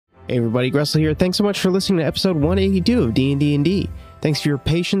Hey everybody, Gressel here. Thanks so much for listening to episode 182 of D&D. Thanks for your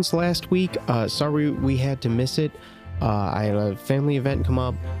patience last week. Sorry we had to miss it. I had a family event come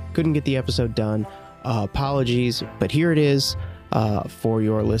up, couldn't get the episode done. Apologies, but here it is for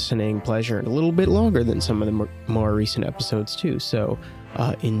your listening pleasure, and a little bit longer than some of the more recent episodes too, so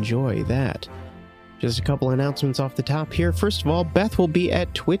enjoy that. Just a couple announcements off the top here. First of all, Beth will be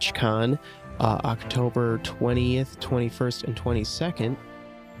at TwitchCon October 20th, 21st, and 22nd.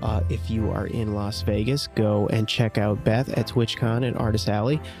 If you are in Las Vegas, go and check out Beth at TwitchCon and Artist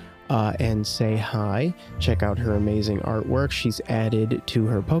Alley and say hi. Check out her amazing artwork. She's added to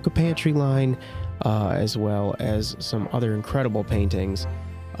her Poke Pantry line, as well as some other incredible paintings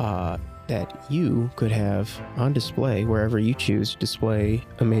that you could have on display wherever you choose to display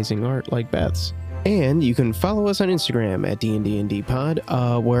amazing art like Beth's. And you can follow us on Instagram at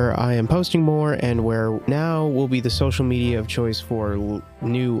DNDndPod, where I am posting more and where now will be the social media of choice for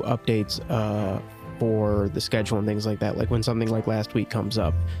new updates for the schedule and things like that. Like when something like last week comes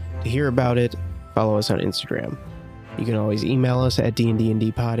up, to hear about it, follow us on Instagram. You can always email us at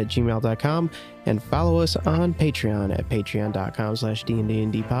dndndpod@gmail.com and follow us on Patreon at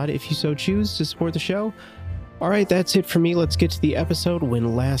patreon.com/dndndpod if you so choose to support the show. All right, that's it for me. Let's get to the episode.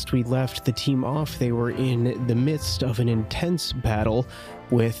 When last we left the team off, they were in the midst of an intense battle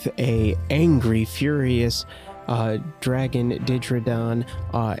with a angry, furious dragon Digradon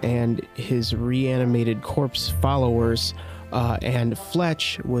and his reanimated corpse followers. And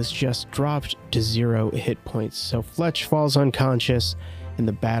Fletch was just dropped to 0 hit points. So Fletch falls unconscious and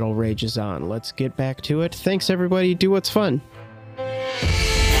the battle rages on. Let's get back to it. Thanks, everybody. Do what's fun.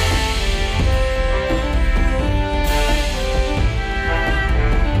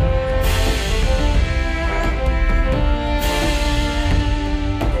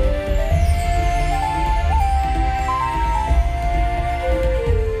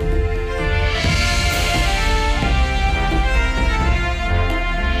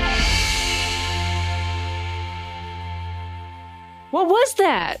 What was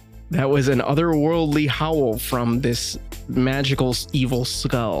that? That was an otherworldly howl from this magical evil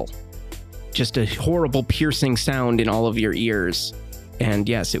skull. Just a horrible piercing sound in all of your ears. And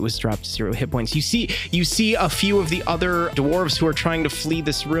yes, it was dropped to 0 hit points. You see a few of the other dwarves who are trying to flee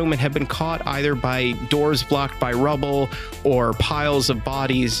this room and have been caught either by doors blocked by rubble or piles of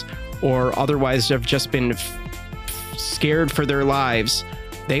bodies, or otherwise have just been scared for their lives.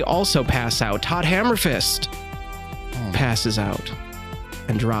 They also pass out. Todd Hammerfist passes out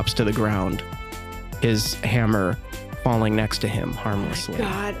and drops to the ground, his hammer falling next to him harmlessly.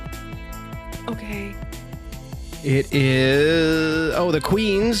 God. Okay. It is... Oh, the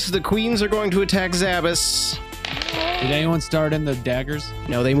queens. The queens are going to attack Zabas. Did anyone start in the daggers?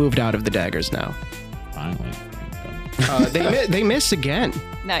 No, they moved out of the daggers now. Finally. They miss again.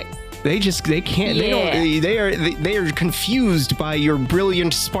 Nice. They can't. Yeah. They are confused by your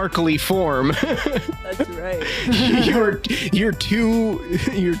brilliant, sparkly form. That's right. you're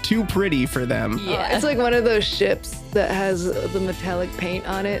too pretty for them. Yeah. It's like one of those ships that has the metallic paint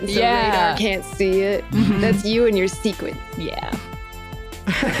on it, and so Yeah. radar can't see it. That's you and your sequin. Yeah.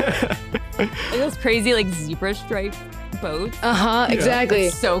 Like those crazy like zebra stripe boats. Exactly.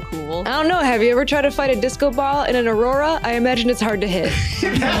 It's so cool. I don't know. Have you ever tried to fight a disco ball in an aurora? I imagine it's hard to hit.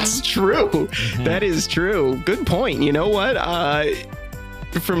 That's true. That is true. Good point. You know what?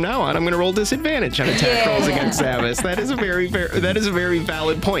 From now on, I'm going to roll disadvantage on attack rolls against Zabas. That is a very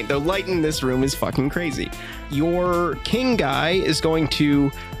valid point. The light in this room is fucking crazy. Your king guy is going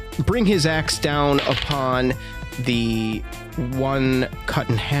to bring his axe down upon the one cut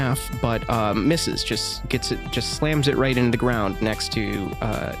in half, but misses. Just slams it right into the ground next to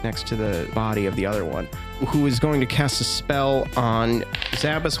the body of the other one, who is going to cast a spell on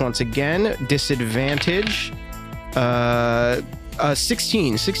Zabas once again. Disadvantage.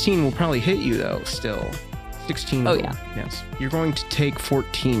 16 will probably hit you though. Still, 16. Oh yeah. Yes, you're going to take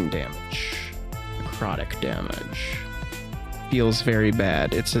 14 damage. Necrotic damage. Feels very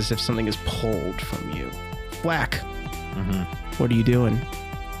bad. It's as if something is pulled from you. Whack. What are you doing?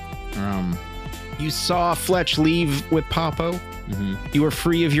 You saw Fletch leave with Popo. You were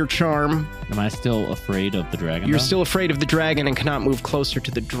free of your charm. Am I still afraid of the dragon? You're though? still afraid of the dragon and cannot move closer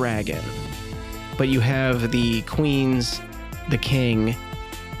to the dragon. But you have the queens, the king,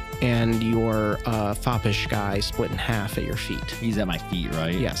 and your foppish guy split in half at your feet. He's at my feet,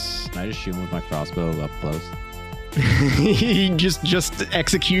 right? Yes. Can I just shoot him with my crossbow up close? just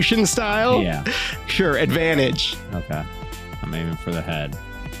execution style? Yeah. Sure, advantage. Okay. I'm aiming for the head.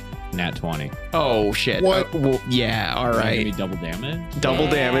 Nat 20. Oh, shit. What? Well, yeah, all right. Maybe double damage? Double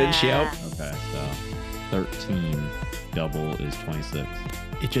damage, yep. Okay, so 13 double is 26.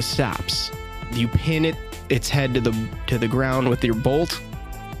 it just stops. You pin its head to the ground with your bolt,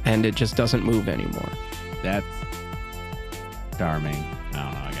 and it just doesn't move anymore. That's charming.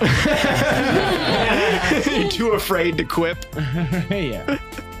 I don't know. You're too afraid to quip. Yeah.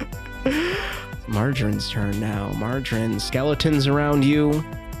 Margarine's turn now. Margarine, skeletons around you.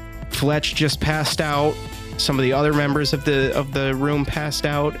 Fletch just passed out. Some of the other members of the room passed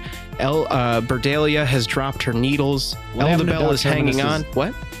out. Berdalia has dropped her needles. What happened to Eldabel Doc is hanging on. Terminus's-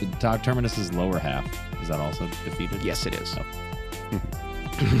 What? The Doc Terminus's lower half, is that also defeated? Yes, it is. Oh.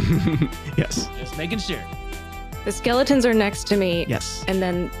 Yes. Just making sure. The skeletons are next to me. Yes. And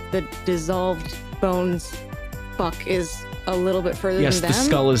then the dissolved bones fuck is a little bit further Yes, than the them.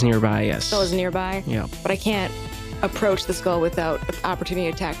 skull is nearby. Yes. Skull is nearby. Yeah. But I can't approach the skull without opportunity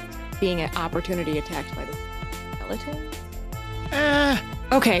attack being an opportunity attacked by the skeleton.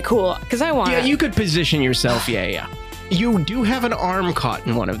 Okay, cool. Because I want Yeah, you could position yourself. Yeah. You do have an arm caught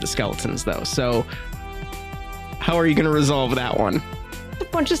in one of the skeletons, though. So, how are you going to resolve that one? a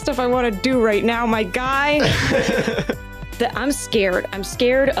bunch of stuff I want to do right now, my guy. I'm scared. I'm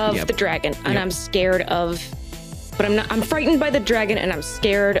scared of Yep. the dragon, and Yep. I'm scared of. But I'm not. I'm frightened by the dragon, and I'm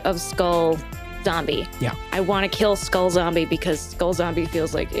scared of Skull Zombie. Yeah. I want to kill Skull Zombie because Skull Zombie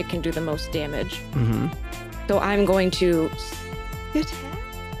feels like it can do the most damage. Mm-hmm. So I'm going to attack.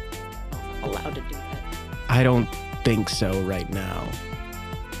 I'm allowed to do that. I don't think so right now.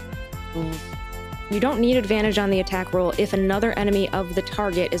 You don't need advantage on the attack roll if another enemy of the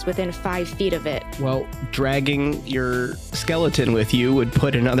target is within 5 feet of it. Well, dragging your skeleton with you would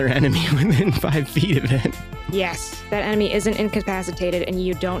put another enemy within 5 feet of it. Yes, that enemy isn't incapacitated and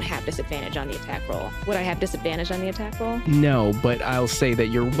you don't have disadvantage on the attack roll. Would I have disadvantage on the attack roll? No, but I'll say that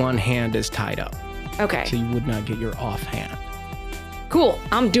your one hand is tied up, Okay, so you would not get your offhand. cool.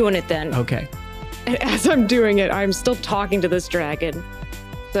 I'm doing it then. Okay. And as I'm doing it, I'm still talking to this dragon.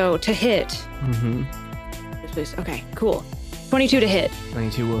 So to hit. Mm-hmm. Okay, cool. 22 to hit.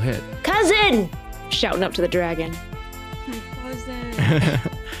 22 will hit. Cousin! Shouting up to the dragon. My cousin.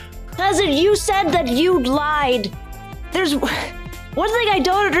 Cousin, you said that you lied. There's one thing I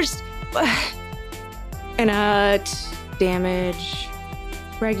don't understand. And damage.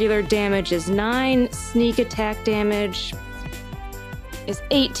 Regular damage is 9. Sneak attack damage is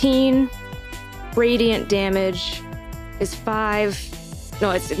 18. Radiant damage is 5. No,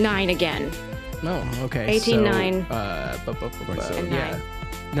 it's 9 again. No, okay. 18, so, 9, yeah. and 9.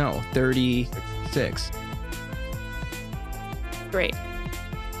 No, 36. Great.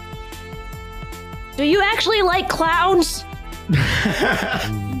 Do you actually like clowns?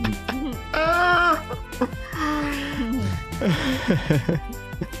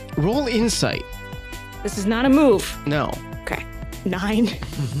 Roll insight. This is not a move. No. Okay. 9.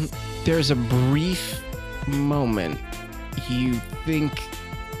 There's a brief moment you think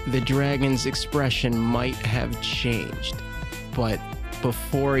the dragon's expression might have changed, but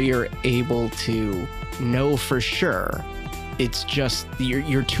before you're able to know for sure, it's just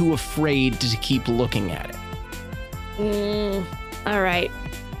you're too afraid to keep looking at it. All right.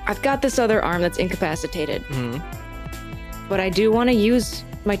 I've got this other arm that's incapacitated, Mm-hmm. but I do want to use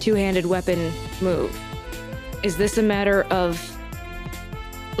my two-handed weapon move. Is this a matter of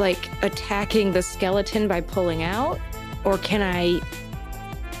like attacking the skeleton by pulling out, or can I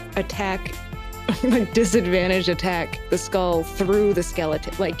attack like disadvantage attack the skull through the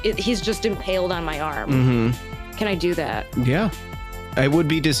skeleton? Like he's just impaled on my arm. Mm-hmm. Can I do that? Yeah. It would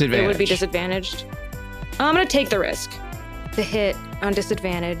be disadvantage. It would be disadvantaged. I'm gonna take the risk. The hit on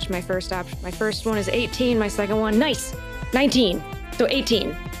disadvantage. My first one is 18. My second one, nice, 19. So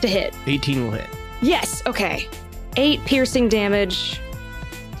 18 to hit. 18 will hit. Yes. Okay. 8 piercing damage,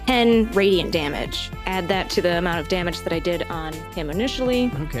 10 radiant damage. Add that to the amount of damage that I did on him initially.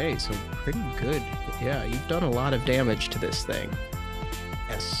 Okay, so pretty good. Yeah, you've done a lot of damage to this thing.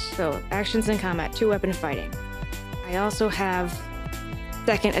 Yes. So actions in combat, 2-weapon fighting. I also have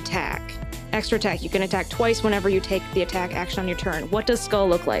second attack. Extra attack. You can attack twice whenever you take the attack action on your turn. What does Skull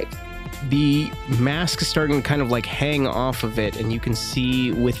look like? The mask is starting to kind of like hang off of it, and you can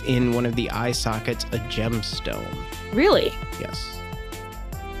see within one of the eye sockets a gemstone. Really? Yes.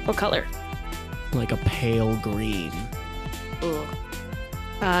 What color? Like a pale green.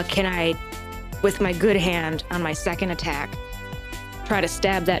 Ugh. Can I, with my good hand on my second attack, try to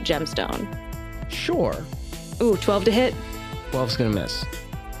stab that gemstone? Sure. Ooh, 12 to hit? 12's gonna miss.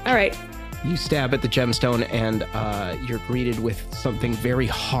 All right. You stab at the gemstone, and you're greeted with something very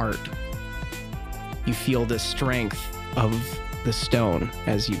hard. You feel the strength of the stone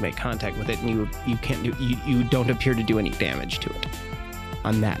as you make contact with it, and you don't appear to do any damage to it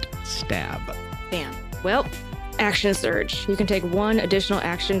on that stab. Damn. Well, action surge. You can take one additional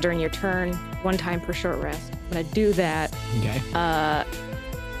action during your turn, 1 time per short rest. I'm gonna do that. Okay.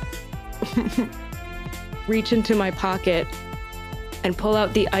 Reach into my pocket and pull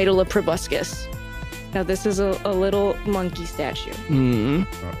out the Idol of Proboscis. Now this is a little monkey statue. Mm.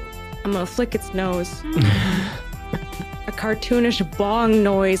 I'm gonna flick its nose. A cartoonish bong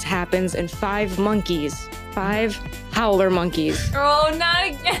noise happens and 5 howler monkeys. Oh, not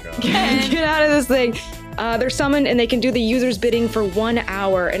again. Get out of this thing. They're summoned and they can do the user's bidding for 1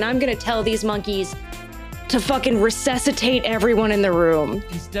 hour. And I'm gonna tell these monkeys to fucking resuscitate everyone in the room.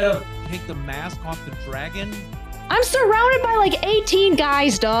 Instead of take the mask off the dragon. I'm surrounded by like 18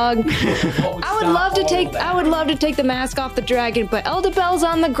 guys, dog. I would love to take the mask off the dragon, but Eldabell's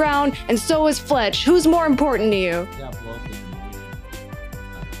on the ground and so is Fletch. Who's more important to you? Yeah, blow up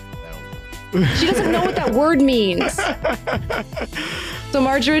the She doesn't know what that word means. So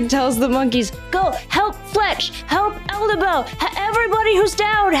Margarine tells the monkeys, go help Fletch, help Eldabell, everybody who's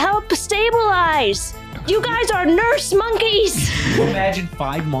down, help stabilize. You guys are nurse monkeys. Imagine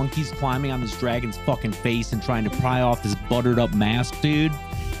 5 monkeys climbing on this dragon's fucking face and trying to pry off this buttered up mask, dude.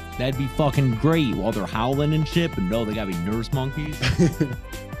 That'd be fucking great while they're howling and shit, but no, they gotta be nurse monkeys.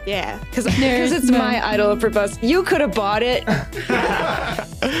 Yeah, because it's my Idol of Proboscis. You could have bought it.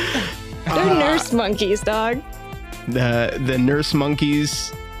 They're nurse monkeys, dog. The nurse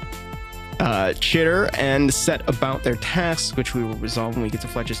monkeys chitter and set about their tasks, which we will resolve when we get to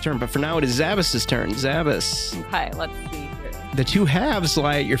Fletch's turn. But for now, it is Zabbis's turn. Zabbis. Okay, let's see here. The 2 halves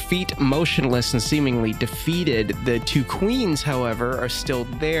lie at your feet, motionless and seemingly defeated. The 2 queens, however, are still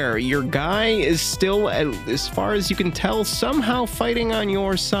there. Your guy is still, as far as you can tell, somehow fighting on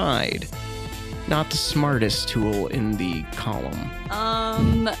your side. Not the smartest tool in the column.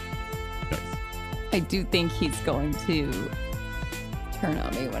 I do think he's going to turn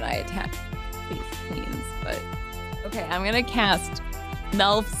on me when I attack these queens, but okay, I'm gonna cast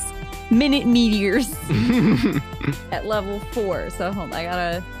Melf's Minute Meteors at level 4. So hold on, I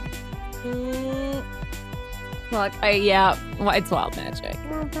gotta fuck. It's wild magic.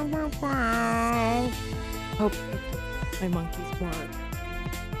 Hope my monkeys more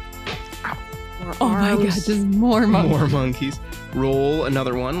Oh my god, just more monkeys. More monkeys. Roll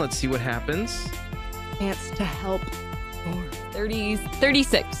another one. Let's see what happens. chance to help more.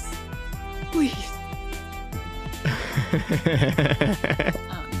 36. Please.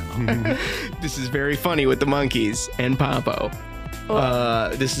 This is very funny with the monkeys and Popo.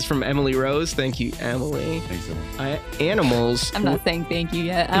 This is from Emily Rose. Thank you, Emily. Thanks, Emily. Animals. I'm not saying thank you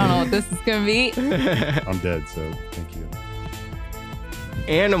yet. I don't know what this is gonna be. I'm dead, so thank you.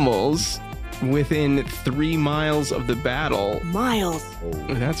 Animals within 3 miles of the battle. Miles.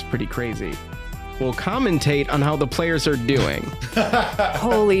 Oh. That's pretty crazy. Will commentate on how the players are doing.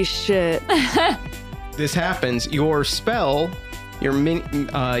 Holy shit. This happens. Your spell, your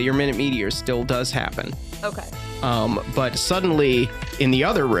minute meteor still does happen. Okay. But suddenly in the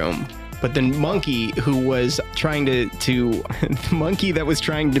other room, but the monkey who was trying to the monkey that was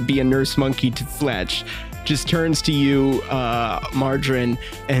trying to be a nurse monkey to Fletch just turns to you, Margarine,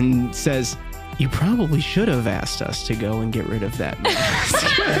 and says, "You probably should have asked us to go and get rid of that mask."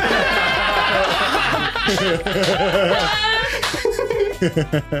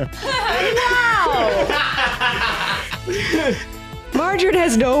 Wow. Margarine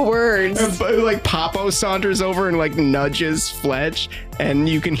has no words. Like Popo saunters over and like nudges Fletch, and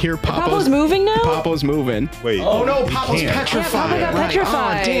you can hear Popo's moving now? Popo's moving. Wait. Oh no, you Popo's can't. petrified. Yeah, Popo got Right.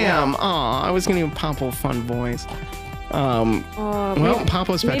 petrified. Oh damn. Oh, I was gonna give Popo a fun voice. Well,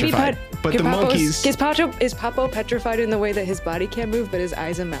 Popo's maybe petrified. But the monkeys. Is Popo petrified in the way that his body can't move, but his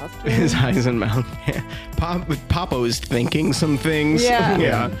eyes and mouth can? His eyes and mouth. Yeah. Popo's thinking some things. Yeah.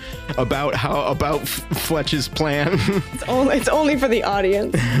 Yeah. About Fletch's plan. It's only for the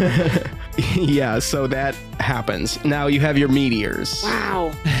audience. Yeah. So that happens. Now you have your meteors.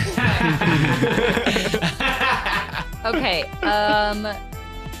 Wow. Okay. I'm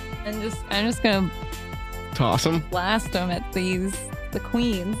just gonna Toss them. blast them at the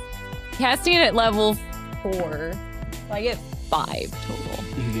queens. Casting it at level 4. So I get 5 total.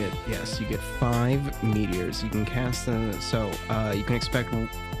 You get 5 meteors. You can cast them. So you can expend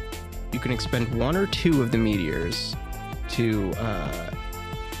 1 or 2 of the meteors to.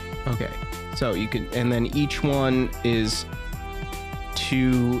 Okay. So you can, and then each one is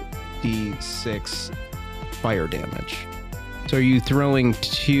 2d6 fire damage. So are you throwing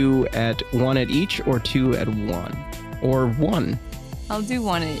 1 at each, or 2 at 1, or 1? I'll do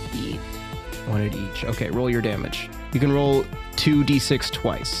 1 at each. 1 at each. Okay, roll your damage. You can roll 2d6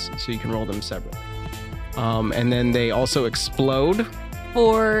 twice, so you can roll them separately. And then they also explode.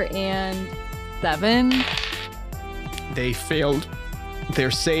 4 and 7. They failed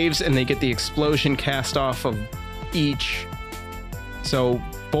their saves, and they get the explosion cast off of each. So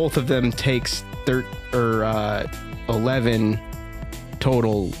both of them takes 11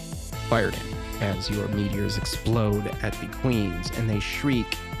 total fire damage as your meteors explode at the queens, and they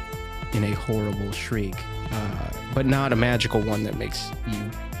shriek in a horrible shriek, but not a magical one that makes you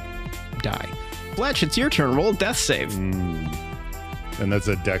die. Fletch, it's your turn. Roll a death save. And that's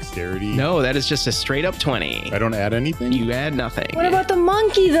a dexterity? No, that is just a straight up 20. I don't add anything? You add nothing. What about the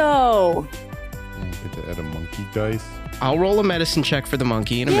monkey, though? I get to add a monkey dice. I'll roll a medicine check for the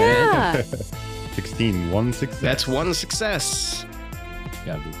monkey in a minute. Yeah. 16, one success. That's one success.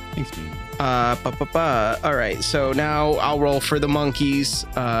 Yeah, dude. Thanks, man. All right, so now I'll roll for the monkeys.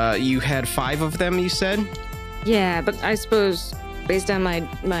 You had 5 of them, you said? Yeah, but I suppose based on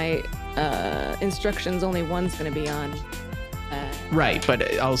my instructions, only one's going to be on. Right,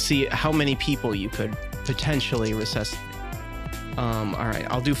 but I'll see how many people you could potentially resuscitate. All right,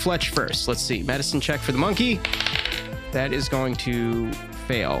 I'll do Fletch first. Let's see. Medicine check for the monkey. That is going to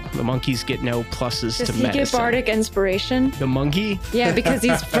fail. The monkeys get no pluses Does to he medicine. get bardic inspiration? The monkey? Yeah, because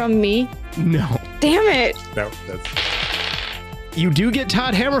he's from me. No. Damn it, That's You do get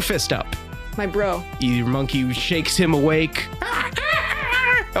Todd Hammerfist up. my bro. Your monkey shakes him awake.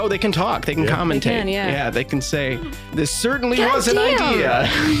 Oh, they can talk. They can Yeah. commentate. They can, yeah. They can say, this certainly God was an damn.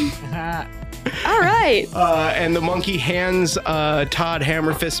 idea. All right. And the monkey hands Todd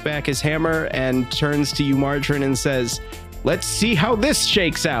Hammerfist back his hammer and turns to you, Margarine, and says, let's see how this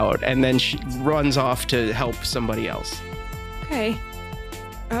shakes out. And then she runs off to help somebody else. Okay.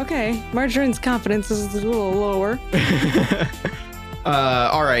 Marjorie's confidence is a little lower.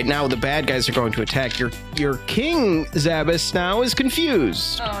 All right, now the bad guys are going to attack. Your king, Zabas, now is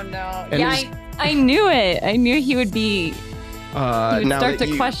confused. Oh no. And Yeah, is- I knew it. I knew he would be. He would Now start that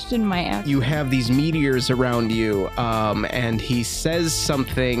to question my action. you have these meteors around you, and he says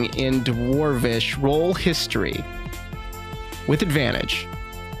something in Dwarvish. Roll history with advantage.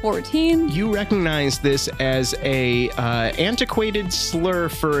 14. You recognize this as a antiquated slur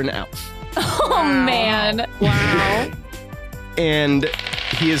for an elf, Oh man. Wow. and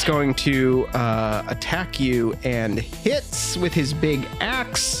he is going to attack you and hits with his big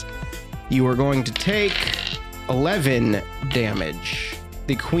axe. You are going to take 11 damage.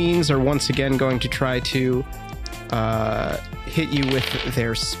 The queens are once again going to try to hit you with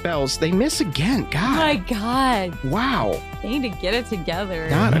their spells. They miss again. Oh my God. god. Wow. They need to get it together.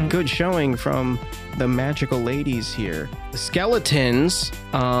 Not a good showing from the magical ladies here. The skeletons,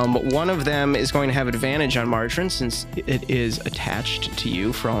 one of them is going to have advantage on Margarine since it is attached to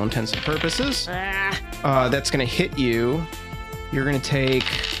you for all intents and purposes. That's going to hit you. You're going to take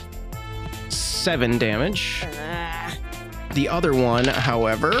 7 damage. The other one,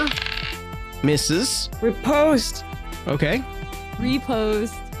 however, misses. Repost. Okay.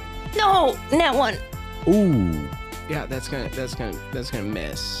 Repost. No, net one. Ooh. Yeah, that's gonna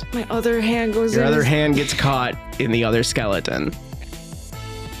miss. My other hand goes Your in. other hand gets caught in the other skeleton.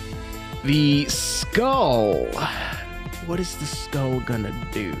 The skull. What is the skull gonna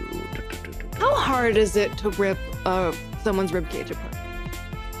do? How hard is it to rip someone's ribcage apart?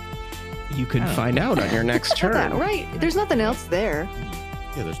 You could find out on your next turn. That, right? There's nothing else there.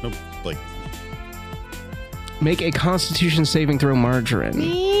 Yeah, there's no, like, Make a Constitution saving throw, Margarine.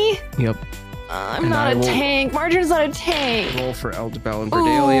 Me? Yep. I'm And not I a will- tank. Margarine's not a tank. Roll for Eldebel and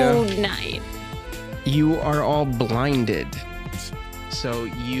Berdalia. Ooh, 9. You are all blinded, so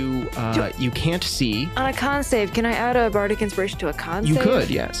you can't see. On a con save, can I add a bardic inspiration to a con You save? could,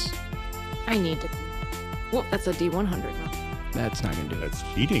 yes. I need to. Well, that's a D100. That's not gonna do it. that's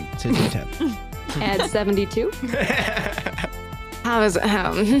cheating. It's a D10. Add 72. How is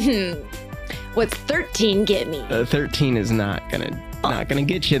how? What's 13 get me? 13 is not gonna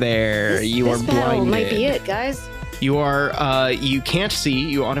get you there. You are this battle blinded. might be it, guys. You are you can't see.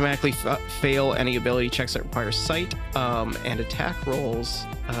 You automatically fail any ability checks that require sight, and attack rolls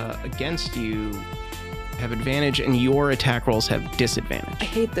against you have advantage, and your attack rolls have I disadvantage.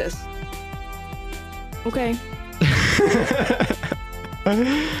 hate this. Okay.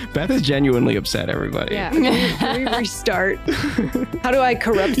 Beth is genuinely upset. Everybody. Yeah. Can we restart? How do I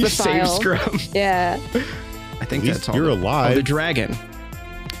corrupt the Save file? scrum. Yeah. I think At that's least all. you're Oh, alive. the dragon.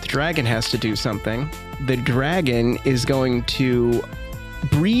 The dragon has to do something. The dragon is going to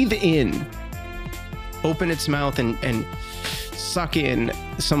breathe in, open its mouth, and suck in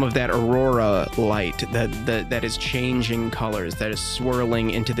some of that aurora light that is changing colors, that is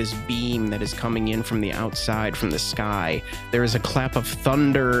swirling into this beam that is coming in from the outside, from the sky. There is a clap of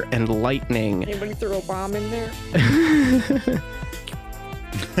thunder and lightning. Anybody throw a bomb in there?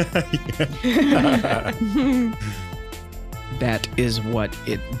 that is what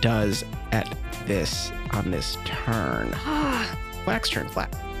it does on this turn. Flack's turn,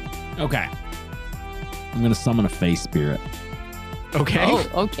 Flack. Okay. I'm gonna summon a Fey spirit. Okay. Oh,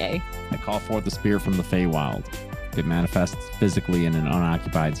 okay. I call forth the spear from the Feywild. It manifests physically in an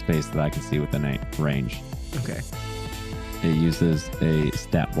unoccupied space that I can see within a range. Okay. It uses a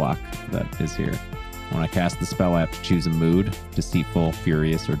stat block that is here. When I cast the spell, I have to choose a mood: deceitful,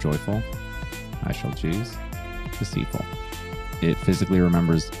 furious, or joyful. I shall choose deceitful. It physically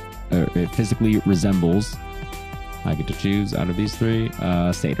resembles. I get to choose out of these three.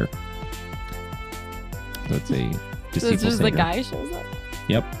 Satyr. So it's a So deceitful it's just satyr. the guy shows up.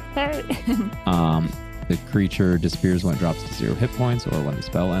 Yep. The creature disappears when it drops to 0 hit points or when the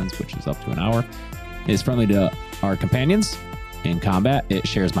spell ends, which is up to an hour. It is friendly to our companions. In combat, it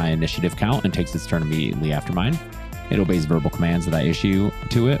shares my initiative count and takes its turn immediately after mine. It obeys verbal commands that I issue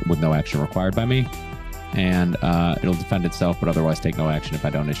to it with no action required by me. And it'll defend itself, but otherwise take no action if I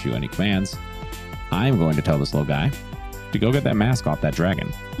don't issue any commands. I'm going to tell this little guy to go get that mask off that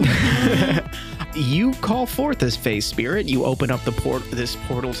dragon. You call forth this Fey spirit. You open up this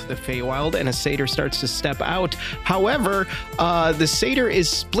portal to the Feywild, and a satyr starts to step out. However, the satyr is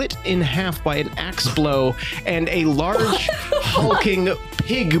split in half by an axe blow, and a large, hulking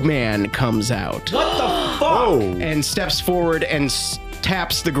pig man comes out. What the fuck? Oh, And steps forward and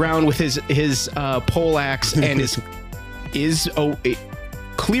taps the ground with his pole axe, and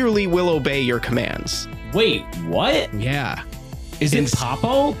clearly will obey your commands. Wait, what? Yeah. Is it It's-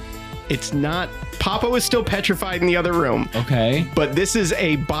 Popo? It's not. Papo is still petrified in the other room, Okay. but this is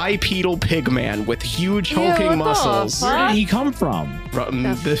a bipedal pig man with huge Ew, what hulking the muscles. fuck? Where did he come from? From The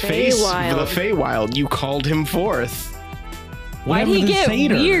the Feywild. Feywild. You called him forth. Why'd Whatever he the get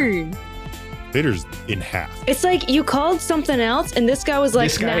satyr. weird? Vader's in half. It's like you called something else, and this guy was like,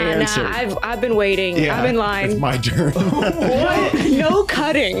 This guy "Nah, answered. I've been waiting. Yeah, I'm in It's line. my turn. No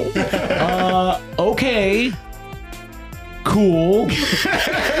cutting." Okay. Cool.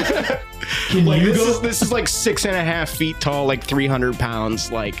 Can Like you this go? is this is like 6.5 feet tall, like 300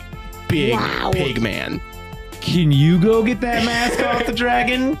 pounds, like big Wow. pig man. Can you go get that mask off the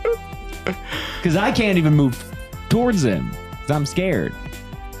dragon? Because I can't even move towards him. Because I'm scared.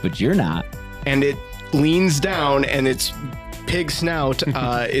 But you're not. And it leans down, and its pig snout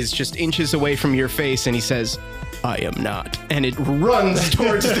is just inches away from your face, and he says, "I am not." And it runs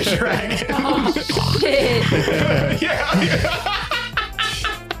towards the dragon. Shit.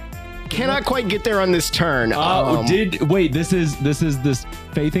 Cannot quite get there on this turn. Wait? This is this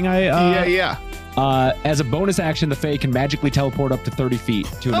Fey thing. Yeah. As a bonus action, the Fey can magically teleport up to 30 feet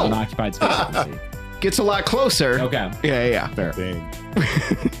to an Oh. unoccupied space. Gets a lot closer. Okay. Yeah. Fair. Dang.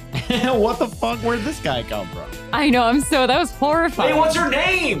 What the fuck? Where'd this guy come from? I know. That was horrifying. Hey, what's her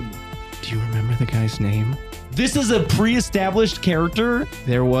name? Do you remember the guy's name? This is a pre-established character.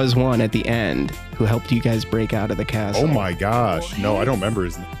 There was one at the end who helped you guys break out of the castle. Oh my gosh. No, I don't remember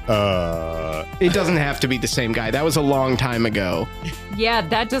his name. It doesn't have to be the same guy. That was a long time ago. Yeah,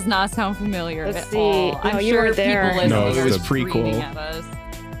 that does not sound familiar Let's at see. all. No, I'm you sure weren't there. people listening No, it are was a prequel. screaming at us.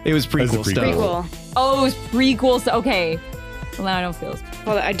 It was prequel As a stuff. prequel. Prequel. Oh, it was prequels. Okay. Well, now I don't feel as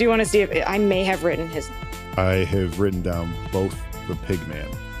Hold on, I do want to see if I may have written his I have written down both the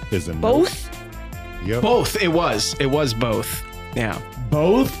Pigman is a both. Yep. Both. It was both. Yeah.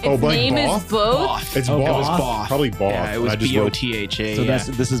 Both. Oh, Its like name is Both? Both. It's Oh, Both. It was Both? Both. Probably Both. Yeah, it was I just wrote- B-O-T-H-A. So yeah.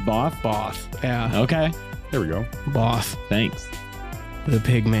 this is Both. Both. Yeah. Okay. There we go. Both. Thanks. The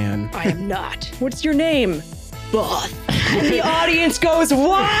pig man. I am not. What's your name? Both. And the audience goes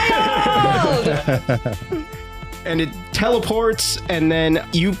wild. And it teleports, and then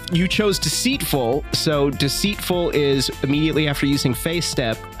you chose Deceitful. So Deceitful is immediately after using Face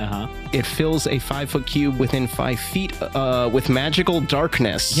Step. Uh-huh. It fills a 5-foot cube within 5 feet with magical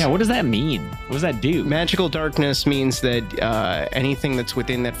darkness. Yeah, what does that mean? What does that do? Magical darkness means that anything that's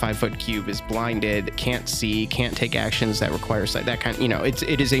within that 5-foot cube is blinded, can't see, can't take actions that require sight. That kind,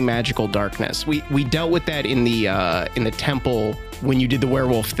 it is a magical darkness. We dealt with that in the temple when you did the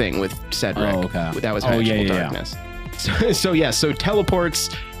werewolf thing with Cedric. Oh, okay. That was Oh, magical yeah. darkness. So teleports,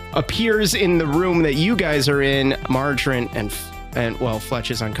 appears in the room that you guys are in. Margarine and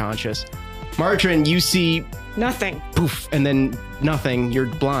Fletch is unconscious. Margarine, you see Nothing. poof, and then nothing. You're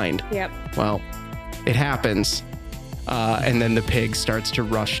blind. Yep. Well, it happens. And then the pig starts to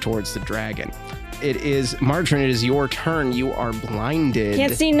rush towards the dragon. It is, Margarine, it is your turn. You are blinded.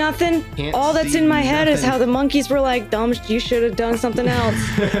 Can't see nothing. Can't All that's see in my head is nothing. how the monkeys were like, "Dumb, you should have done something else.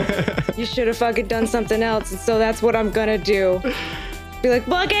 You should have fucking done something else." And so that's what I'm gonna do. Be like,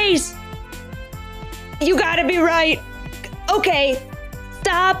 "Monkeys, you gotta be right. Okay,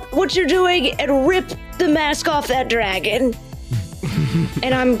 stop what you're doing and rip the mask off that dragon."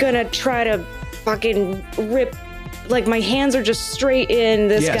 and I'm gonna try to fucking rip. Like my hands are just straight in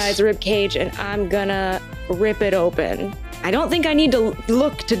this Yes. guy's rib cage, and I'm gonna rip it open. I don't think I need to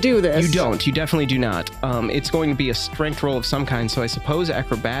look to do this. You don't. You definitely do not. It's going to be a strength roll of some kind, so I suppose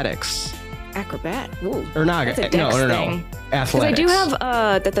acrobatics. Acrobat. Ooh. Or not. That's a No. thing. Athletics. Because I do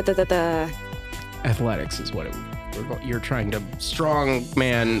have Athletics is what you're trying to. Strong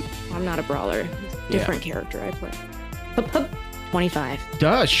man. I'm not a brawler. It's a different character I play. Hup, hup. 25.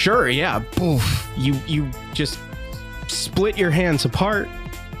 Duh, sure, yeah. Poof. You just split your hands apart.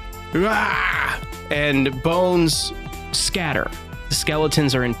 Ah! And bones scatter. The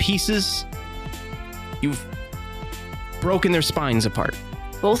skeletons are in pieces. You've broken their spines apart.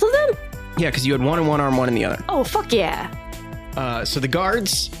 Both of them? Yeah, because you had one in one arm, one in the other. Oh, fuck yeah. So the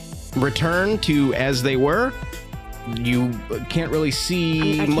guards return to as they were. You can't really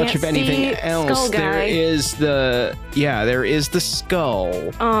see I much can't of anything see else. skull There guy. is the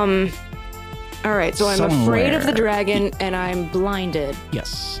skull. All right, so I'm afraid of the Somewhere. dragon and I'm blinded.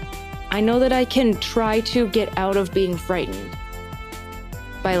 Yes. I know that I can try to get out of being frightened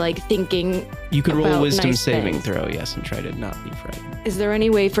by like thinking. You could roll a About wisdom nice saving things. throw, yes, and try to not be frightened. Is there any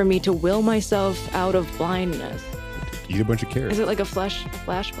way for me to will myself out of blindness? Eat a bunch of carrots. Is it like a flash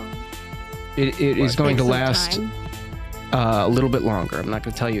bomb? It is going to Take some last time? a little bit longer. I'm not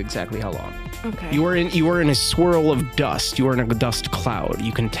going to tell you exactly how long. Okay. You are in a swirl of dust. You are in a dust cloud.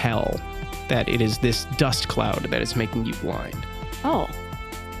 You can tell that it is this dust cloud that is making you blind. Oh,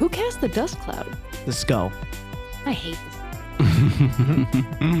 who cast the dust cloud? The skull. I hate this.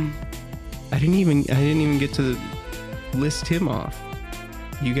 I didn't even get to list him off.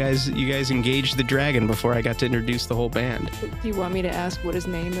 You guys engaged the dragon before I got to introduce the whole band. Do you want me to ask what his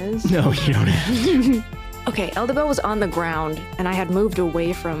name is? No, you don't have to. Okay, Eldebel was on the ground, and I had moved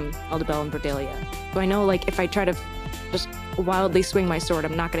away from Eldebel and Berdelia. So I know, like, if I try to just wildly swing my sword,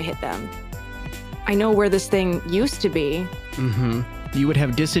 I'm not gonna hit them. I know where this thing used to be. Mm-hmm. You would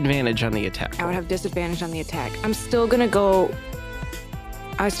have disadvantage on the attack. I would have disadvantage on the attack. I'm still gonna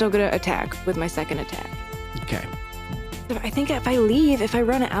attack with my second attack. Okay. I think if I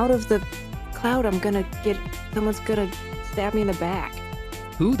run out of the cloud, someone's gonna stab me in the back.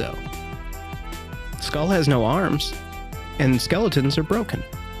 Who though? Skull has no arms, and skeletons are broken.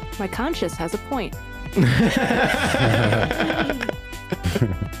 My conscience has a point.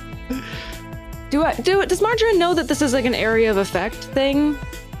 Does Margarine know that this is like an area of effect thing?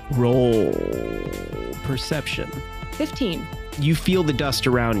 Roll perception. 15. You feel the dust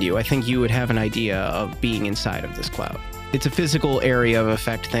around you. I think you would have an idea of being inside of this cloud. It's a physical area of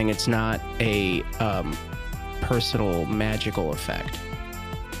effect thing. It's not a personal magical effect.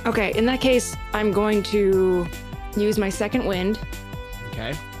 Okay, in that case, I'm going to use my second wind.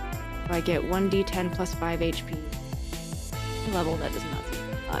 Okay. So I get 1d10 plus 5 HP. Level that does not seem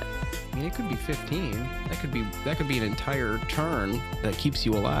a lot. I mean, it could be 15. That could be an entire turn that keeps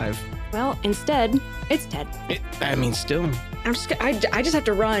you alive. Well, instead, it's 10. Still. I just have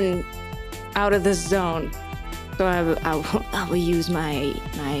to run out of this zone. So I will use my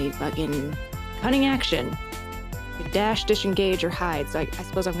fucking cunning action. Dash, disengage, or hide. So I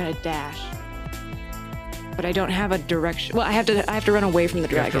suppose I'm gonna dash. But I don't have a direction. Well, I have to run away from the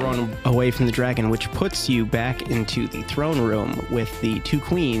You have dragon. to run away from the dragon, which puts you back into the throne room with the two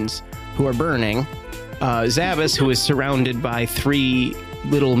queens who are burning. Zabbis, who is surrounded by 3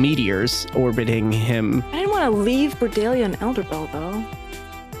 little meteors orbiting him. I didn't want to leave Berdelia and Elderbell though.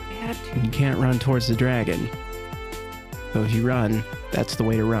 I had to. You can't run towards the dragon. So if you run, that's the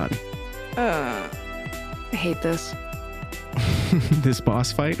way to run. I hate this. This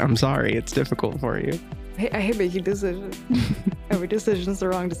boss fight, I'm sorry, it's difficult for you. I hate making decisions. Every decision's the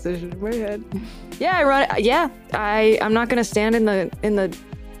wrong decision in my head. Yeah, I run. Yeah, I'm not gonna stand in the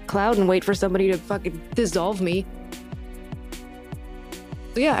cloud and wait for somebody to fucking dissolve me.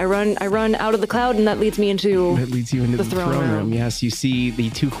 So yeah, I run out of the cloud, and that leads me into. That leads you into The the throne throne room. room. Yes, you see the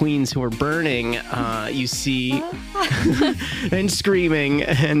 2 queens who are burning. You see and screaming,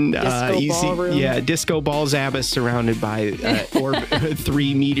 and Disco you ballroom. see disco ball Zabbis surrounded by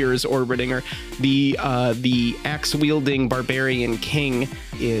 3 meteors orbiting her. The axe wielding barbarian king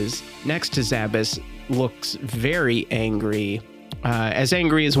is next to Zabbis. Looks very angry, as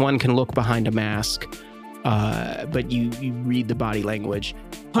angry as one can look behind a mask. But you read the body language.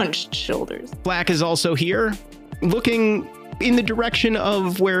 Punched shoulders. Black is also here, looking in the direction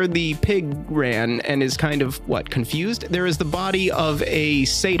of where the pig ran and is kind of, confused? There is the body of a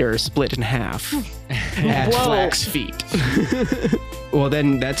satyr split in half at Whoa. Flack's feet. Well,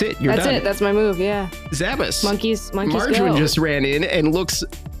 then that's it. You're That's done. it. That's my move. Yeah. Zabbis. Monkeys Margarine go. just ran in and looks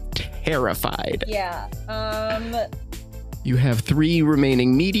terrified. Yeah. You have 3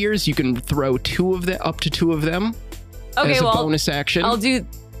 remaining meteors. You can throw up to two of them Okay, as a well, bonus action. I'll do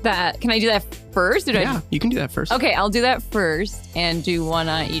that. Can I do that first? Or do Yeah, you can do that first. Okay, I'll do that first and do one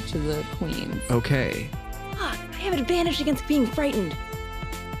on each of the queens. Okay. Fuck, I have an advantage against being frightened.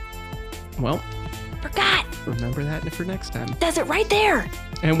 Well, Forgot. remember that for next time. That's it right there.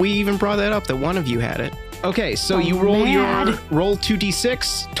 And we even brought that up that one of you had it. Okay, so you Oh, roll mad. roll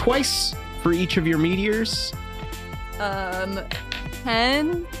 2d6 twice for each of your meteors. 10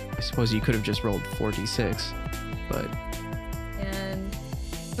 I suppose you could have just rolled 4d6, but and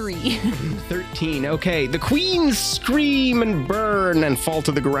 3. 13. Okay, the queens scream and burn and fall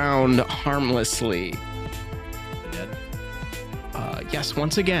to the ground harmlessly. Dead. Yes,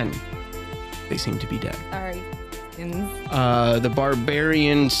 once again, they seem to be dead. All right. The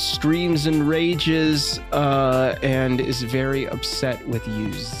barbarian screams and rages and is very upset with you,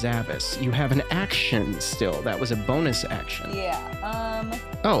 Zabbis. You have an action still. That was a bonus action. Yeah.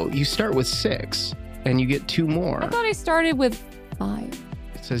 Oh, you start with 6 and you get 2 more. I thought I started with 5.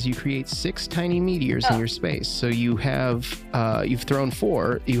 It says you create 6 tiny meteors in Oh. your space. So you have, you've thrown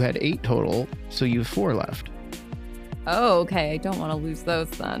 4. You had 8 total. So you have 4 left. Oh, okay. I don't want to lose those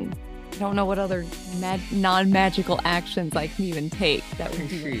then. I don't know what other non-magical actions I can even take that would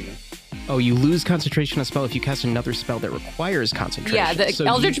be. Oh, you lose concentration on a spell if you cast another spell that requires concentration. Yeah, the So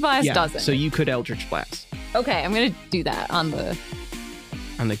Eldritch you- Blast yeah, doesn't. So you could Eldritch Blast Okay, I'm gonna do that on the.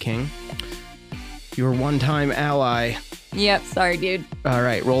 king. Your one-time ally. Yep. Sorry, dude. All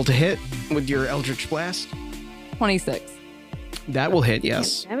right, roll to hit with your Eldritch Blast. 26. That will hit,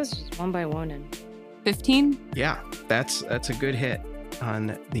 yes. That was just 1 by 1 and 15. Yeah, that's a good hit on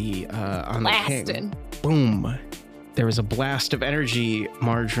the king. Blasted. Boom. There is a blast of energy,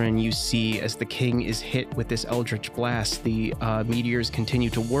 Margarine, you see as the king is hit with this Eldritch Blast. The meteors continue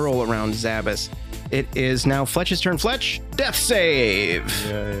to whirl around Zabbis. It is now Fletch's turn. Fletch, death save.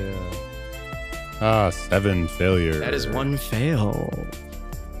 Yeah. 7 failure. That is 1 fail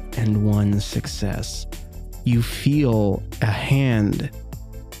and 1 success. You feel a hand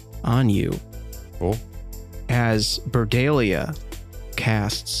on you Cool. as Berdalia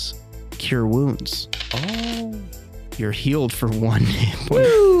casts Cure Wounds. Oh. You're healed for 1 hit point.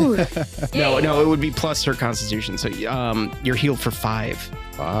 Woo! No, it would be plus her constitution. So you're healed for 5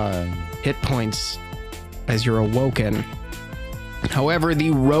 Fine. hit points as you're awoken. However,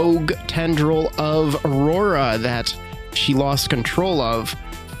 the rogue tendril of Aurora that she lost control of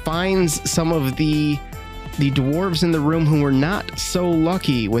finds some of the dwarves in the room who were not so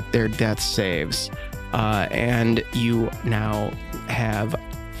lucky with their death saves. And you now have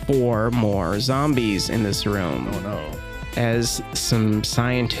 4 more zombies in this room. Oh no. As some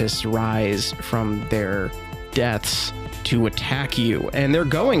scientists rise from their deaths to attack you, and they're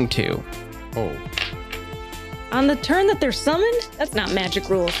going to. Oh. On the turn that they're summoned? That's not magic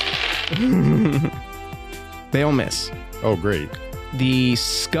rules. They'll miss. Oh, great. The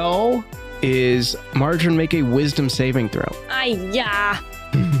skull is Margarine, make a wisdom saving throw. Yeah.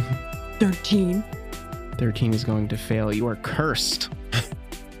 13. 13 is going to fail. You are cursed.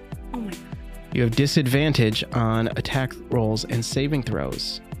 Oh my god. You have disadvantage on attack rolls and saving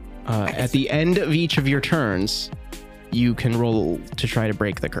throws. At the end of each of your turns, you can roll to try to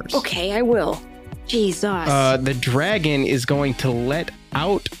break the curse. Okay, I will. Jesus. The dragon is going to let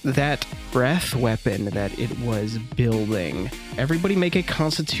out that breath weapon that it was building. Everybody make a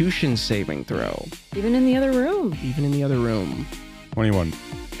constitution saving throw, Even in the other room. even in the other room. 21.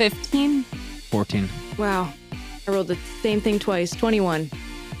 15. 14. Wow. I rolled the same thing twice. 21.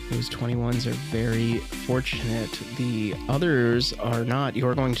 Those 21s are very fortunate. The others are not.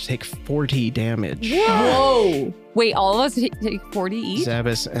 You're going to take 40 damage. Whoa. Wait, all of us take 40 each?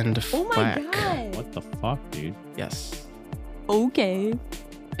 Zabbis and Oh my Flack. god. What the fuck, dude? Yes. Okay.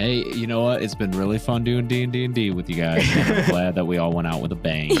 Hey, you know what? It's been really fun doing D&D with you guys. I'm glad that we all went out with a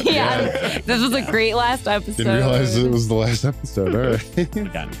bang. Yeah. This was a great last episode. Didn't realize it was the last episode. All right. We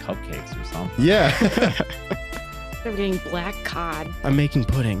gotten cupcakes or something. Yeah. They're getting black cod. I'm making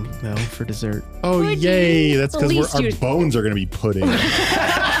pudding, though, for dessert. Oh, Pudding. yay. That's At because least our you- bones are going to be pudding.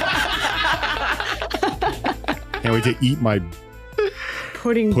 Can't wait to eat my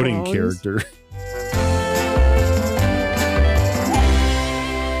Pudding pudding bones. character.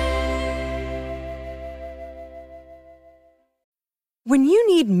 When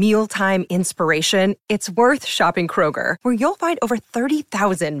you need mealtime inspiration, it's worth shopping Kroger, where you'll find over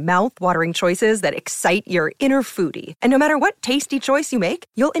 30,000 mouth-watering choices that excite your inner foodie. And no matter what tasty choice you make,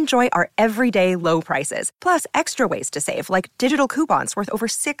 you'll enjoy our everyday low prices, plus extra ways to save, like digital coupons worth over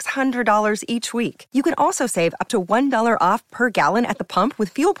 $600 each week. You can also save up to $1 off per gallon at the pump with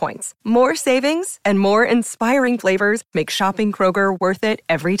fuel points. More savings and more inspiring flavors make shopping Kroger worth it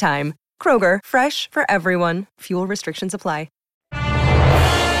every time. Kroger, fresh for everyone. Fuel restrictions apply.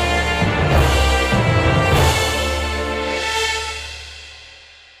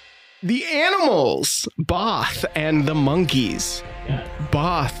 The animals, Both and the monkeys.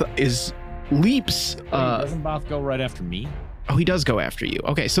 Both leaps. Doesn't Both go right after me? Oh, he does go after you.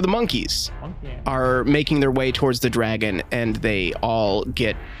 Okay, so the monkeys are making their way towards the dragon, and they all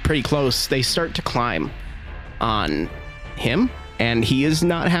get pretty close. They start to climb on him, and he is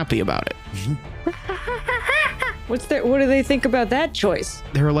not happy about it. What do they think about that choice?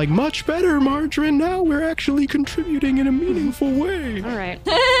 They're like, much better, Margarine. Now we're actually contributing in a meaningful way. All right.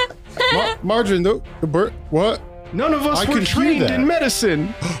 Margarine, the bird, what? None of us I were can hear trained that. in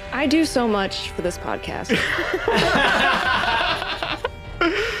medicine. I do so much for this podcast.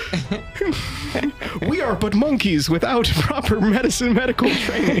 We are but monkeys without proper medical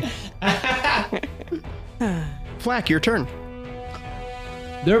training. Flack, your turn.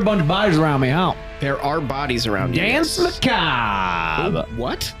 There are a bunch of bodies around me, huh? There are bodies around you. Dance macabre.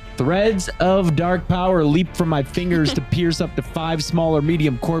 What? Threads of dark power leap from my fingers to pierce up to 5 small or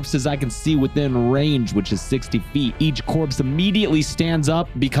medium corpses I can see within range, which is 60 feet. Each corpse immediately stands up,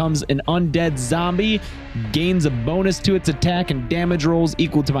 becomes an undead zombie, gains a bonus to its attack and damage rolls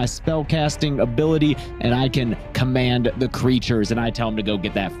equal to my spellcasting ability, and I can command the creatures, and I tell them to go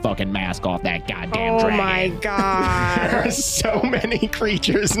get that fucking mask off that goddamn dragon. Oh my god. There are so many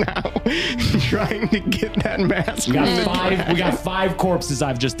creatures now trying to get that mask. We got 5 corpses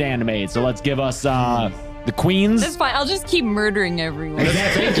I've just animated, so let's give us the queens. That's fine. I'll just keep murdering everyone.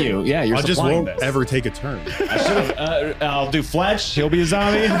 Yeah, thank you. Yeah, you're I just supplying won't this. ever take a turn. I'll do Fletch. He'll be a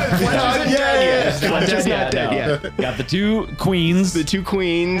zombie. Fletch isn't dead yet. Fletch is not dead no. yet. Got the 2 queens, The 2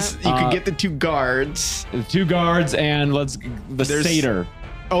 queens. You could get the 2 guards. the 2 guards, and the There's- satyr.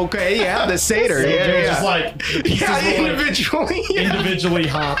 Okay, yeah, the satyr. Yeah. Just like the pieces Yeah, will, like, individually. Yeah. individually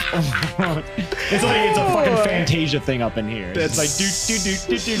hop. It's a fucking Fantasia thing up in here. It's like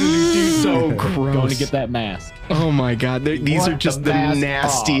do. So gross. Going to get that mask. Oh my god, these Want are just the the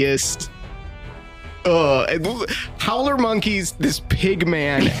mask nastiest. Howler monkeys, this pig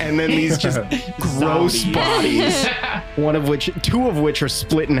man, and then these just gross Zombies. bodies. 2 of which are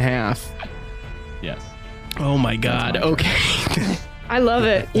split in half. Yes. Oh my god. That's my Okay. I love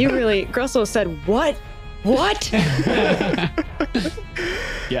it. You really, Grussel said, what? What?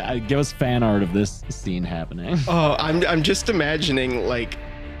 Yeah, give us fan art of this scene happening. Oh, I'm just imagining like,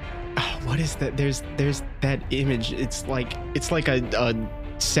 what is that? There's that image. It's like a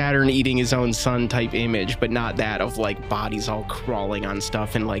Saturn eating his own son type image, but not that of like bodies all crawling on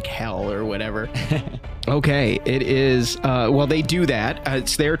stuff in like hell or whatever. Okay, it is. Well, they do that.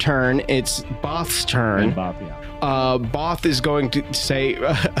 It's their turn. It's Both's turn. Bob, yeah. Both is going to say,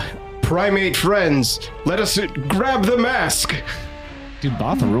 primate friends, let us grab the mask. Dude,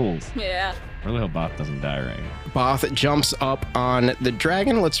 Both rules. Yeah. I really hope Both doesn't die right here. Both jumps up on the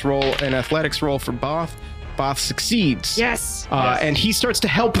dragon. Let's roll an athletics roll for Both. Both succeeds. Yes. And he starts to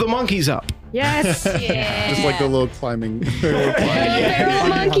help the monkeys up. Yes. Yeah. Just like the little climbing. Feral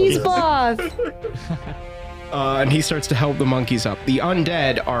monkeys both. And he starts to help the monkeys up. The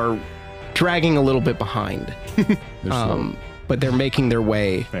undead are dragging a little bit behind. They're slow. But they're making their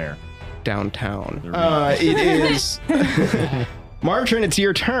way Fair. downtown. They're It is Margarine, it's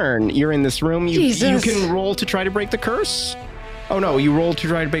your turn. You're in this room. You Jesus. can roll to try to break the curse. Oh no, you roll to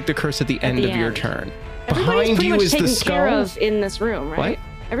try to break the curse at the end of your end. turn. Everybody's Behind pretty you much is the taken care skull. of in this room, right?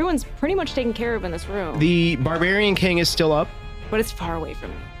 What? Everyone's pretty much taken care of in this room, The barbarian king is still up. but it's far away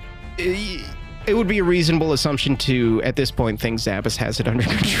from me. It would be a reasonable assumption to, at this point, think Zappos has it under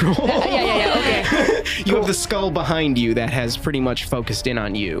control. Yeah, okay. You have the skull behind you that has pretty much focused in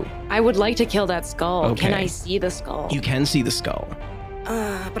on you. I would like to kill that skull. Okay. Can I see the skull? You can see the skull.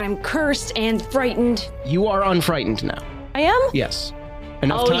 But I'm cursed and frightened. You are unfrightened now. I am? Yes.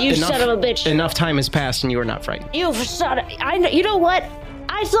 Oh, you son of a bitch. Enough time has passed and you are not frightened. You son of... You know what?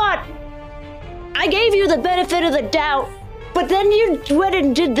 I thought... I gave you the benefit of the doubt, but then you went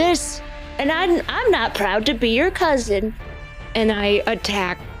and did this, and I'm not proud to be your cousin. And I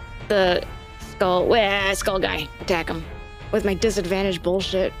attack the skull. Skull guy. Attack him with my disadvantage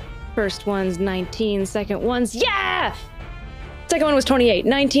bullshit. First one's 19, second one's, yeah! Second one was 28,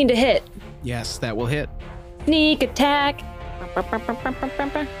 19 to hit. Yes, that will hit. Sneak attack.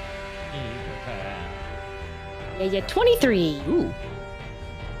 Yeah, 23. Ooh,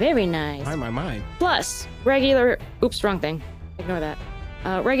 Very nice. my. Plus, regular. Oops, wrong thing. Ignore that.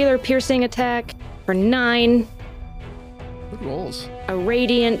 Regular piercing attack for 9. Good rolls. A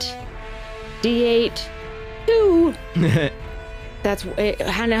radiant D8 2. That's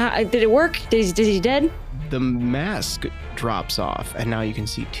how did it work? Is he dead? The mask drops off, and now you can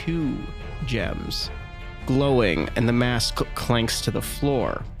see 2 gems glowing, and the mask clanks to the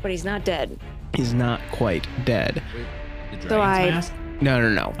floor. But he's not dead. He's not quite dead. The So dragon's mask?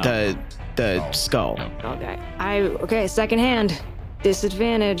 No. Oh. The skull. Okay, second hand.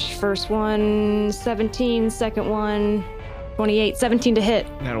 Disadvantage. First one 17, second one 28, 17 to hit.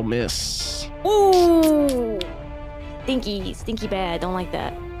 That'll miss. Ooh. Stinky bad. Don't like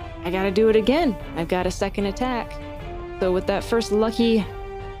that. I gotta do it again. I've got a second attack. So with that first lucky,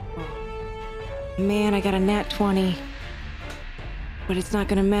 man, I got a nat 20. But it's not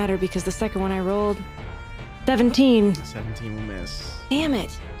gonna matter because the second one I rolled, 17. 17 will miss. Damn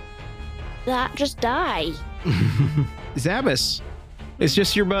it. That just die. Zabas, it's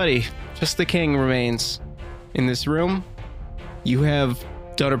just your buddy. Just the king remains in this room. You have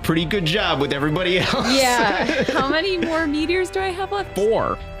done a pretty good job with everybody else. Yeah. How many more meteors do I have left?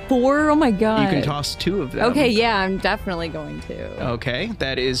 4. 4? Oh my god. You can toss 2 of them. Okay, yeah, I'm definitely going to. Okay,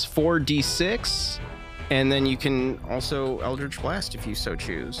 that is 4d6. And then you can also Eldritch Blast if you so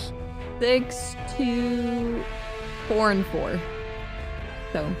choose. 6 to 4 and 4.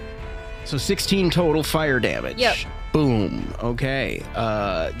 So 16 total fire damage. Yep. Boom. Okay.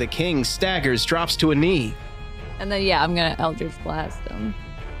 The king staggers, drops to a knee. And then, yeah, I'm going to Eldritch Blast him.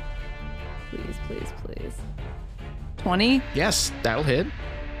 Please. 20? Yes, that'll hit.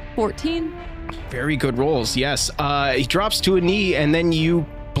 14? Very good rolls, yes. He drops to a knee, and then you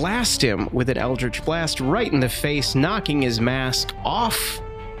blast him with an Eldritch Blast right in the face, knocking his mask off,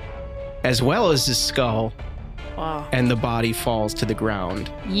 as well as his skull. Wow. And the body falls to the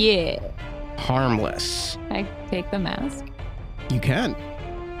ground. Yeah. Harmless. Can I take the mask? You can.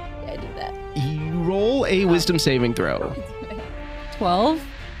 Yeah, I do that. You roll a wisdom saving throw. 12?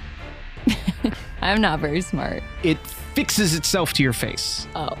 I'm not very smart. It fixes itself to your face.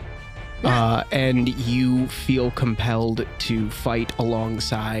 Oh. And you feel compelled to fight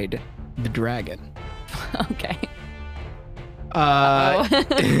alongside the dragon. Okay.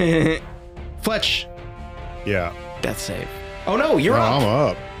 Fletch, Yeah. death save. Oh no, you're No, up. I'm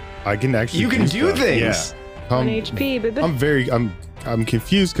up. I can actually. You can do stuff. things. Yeah. 1 HP, baby. I'm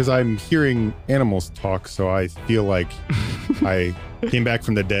confused because I'm hearing animals talk, so I feel like I came back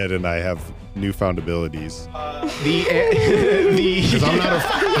from the dead and I have newfound abilities. Because I'm not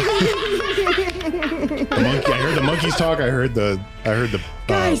the monkey. I heard the monkeys talk. I heard the.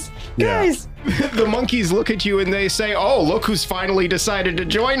 Guys, yeah. The monkeys look at you and they say, "Oh, look who's finally decided to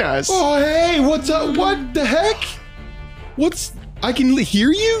join us." Oh, hey, what's up? What the heck? I can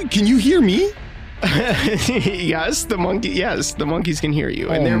hear you? Can you hear me? Yes, the monkeys can hear you,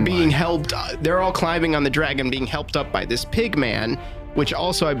 and they're being helped. They're all climbing on the dragon, being helped up by this pig man, which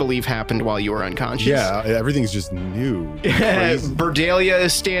also I believe happened while you were unconscious. Yeah, everything's just new. Berdalia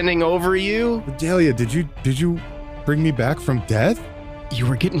is standing over you. Dahlia, did you bring me back from death? You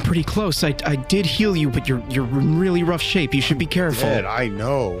were getting pretty close. I did heal you, but you're in really rough shape. You should be careful. Dead, I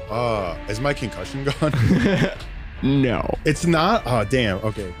know. Is my concussion gone? No. It's not? Oh, damn.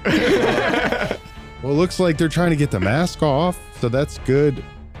 Okay. Well, it looks like they're trying to get the mask off, so that's good.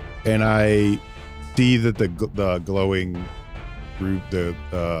 And I see that the glowing root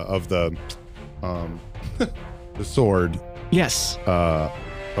of the the sword. Yes. Oh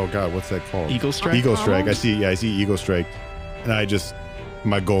God, what's that called? Eagle Strike. Eagle Strike. I see Eagle Strike, and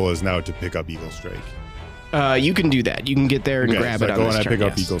my goal is now to pick up Eagle Strike. You can do that. You can get there and grab so it I on go this and I turn, pick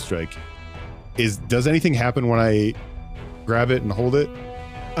up yes. Eagle Strike. Does anything happen when I grab it and hold it?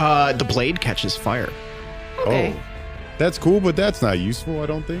 The blade catches fire. Okay. Oh, that's cool, but that's not useful, I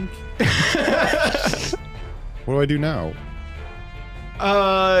don't think. What do I do now?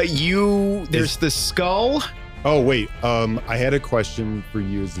 There's the skull. Oh wait, I had a question for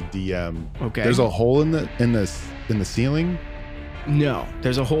you as the DM. Okay. There's a hole in the ceiling. No,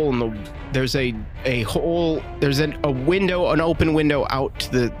 there's a hole in there's a hole. There's an open window out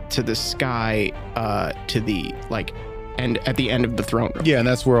to the sky, to the and at the end of the throne room. Yeah, and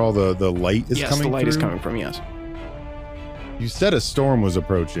that's where all the light is yes, coming. the light is through? coming from. Yes. You said a storm was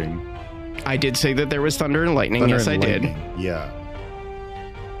approaching. I did say that there was thunder and lightning. Thunder Yes, and I did. lightning. Yeah.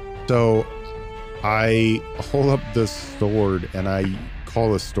 So I hold up the sword and I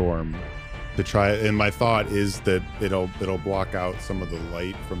call a storm to try, and my thought is that it'll block out some of the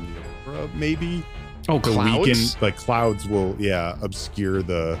light from the aurora, maybe. Oh, to clouds? weaken, like clouds will, obscure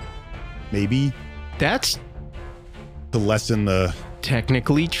the, maybe That's to lessen the.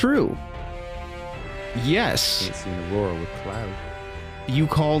 technically true. Yes. Can't see an aurora with clouds. You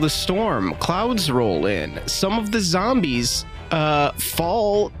call the storm. Clouds roll in. Some of the zombies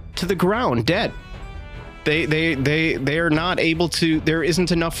fall to the ground dead. They are not able to. There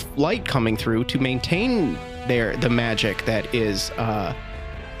isn't enough light coming through to maintain the magic that is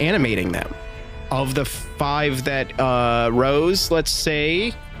animating them. Of the 5 that rose, let's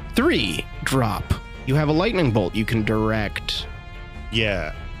say 3 drop. You have a lightning bolt you can direct.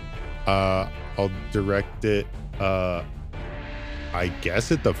 Yeah. I'll direct it, I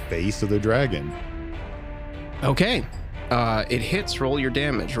guess at the face of the dragon. Okay. It hits. Roll your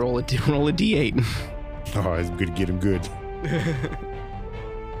damage. Roll a d8. Oh, I'm gonna get him good.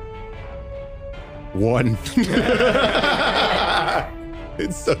 1.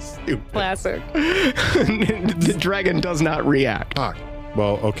 It's so stupid. Classic. The dragon does not react. Fuck.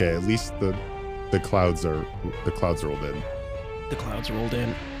 Well, okay. At least the clouds rolled in, The clouds rolled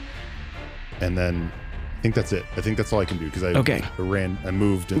in. and then I think that's it. I think that's all I can do because I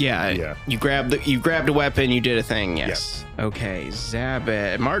moved. And, Yeah. You grabbed a weapon. You did a thing. Yes. Okay.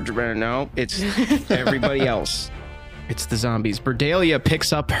 Zabit. Margarine. No, it's everybody else. It's the zombies. Berdalia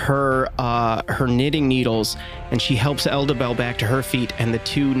picks up her knitting needles and she helps Eldabel back to her feet. And the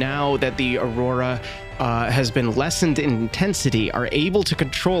two, now that the aurora has been lessened in intensity, are able to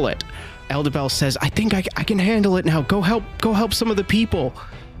control it. Eldabel says, "I think I can handle it now. Go help some of the people."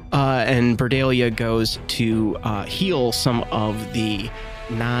 And Berdalia goes to heal some of the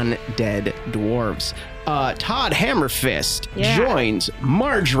non-dead dwarves. Todd Hammerfist joins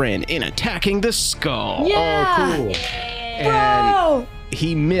Margarine in attacking the skull. Yeah. Oh, cool. And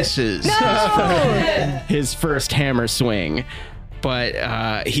he misses his first hammer swing.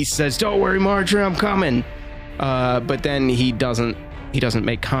 But he says, "Don't worry, Margarine, I'm coming." But then he doesn't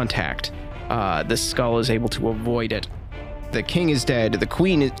make contact. The skull is able to avoid it. The king is dead. The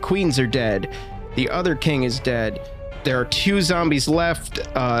queens are dead. The other king is dead. There are 2 zombies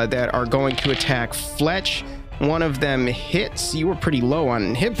left that are going to attack Fletch. One of them hits. You were pretty low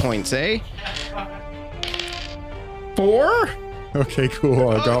on hit points, eh? 4? Okay, cool.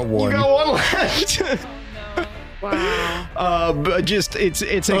 I got 1. You got 1 left. Wow. But just it's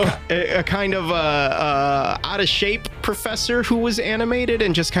a kind of out of shape professor who was animated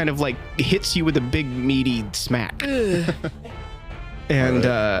and just kind of like hits you with a big meaty smack, and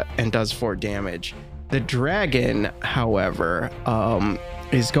does 4 damage. The dragon, however,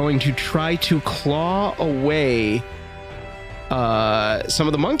 is going to try to claw away some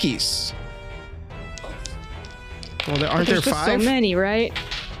of the monkeys. Well, aren't there There's just 5? so many, right?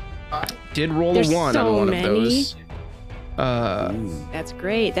 Did roll There's a 1 so on one many. of those. That's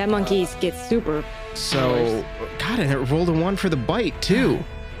great. That monkey gets super. So, God, and it rolled a 1 for the bite too.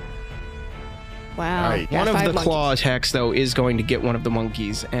 Wow. Right. Yeah, One of 5 the monkeys. claw attacks, though, is going to get one of the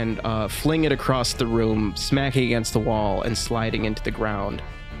monkeys and fling it across the room, smacking against the wall and sliding into the ground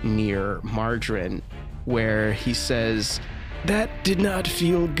near Margarine, where he says, "That did not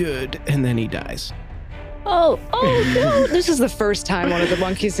feel good," and then he dies. Oh no! This is the first time one of the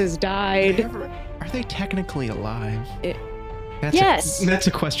monkeys has died. Are they technically alive? Yes. That's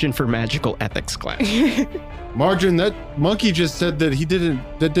a question for magical ethics class. Margarine, that monkey just said that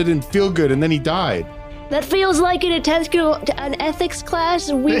that didn't feel good, and then he died. That feels like an ethics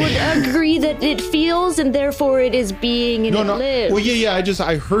class. We would agree that it feels and therefore it is being and it lives. Well, yeah.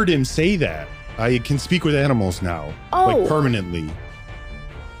 I heard him say that. I can speak with animals now, like permanently.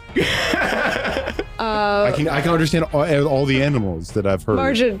 I can understand all the animals that I've heard.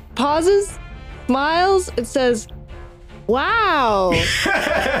 Margin pauses, smiles, and says, "Wow,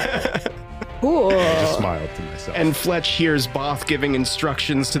 cool." I just smiled to myself. And Fletch hears Both giving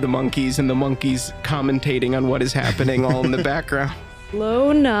instructions to the monkeys and the monkeys commentating on what is happening all in the background.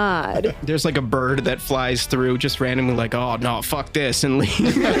 Low nod. There's like a bird that flies through just randomly like, "Oh, no, fuck this," and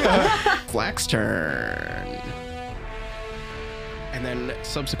leaves. Flack's turn. And then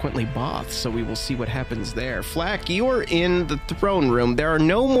subsequently Both, so we will see what happens there. Flack, you're in the throne room. There are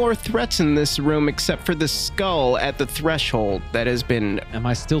no more threats in this room except for the skull at the threshold that has been... Am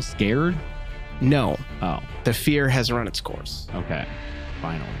I still scared? No. Oh, The fear has run its course. okay.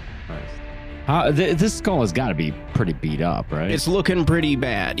 Finally. Christ. This skull has got to be pretty beat up, right? It's looking pretty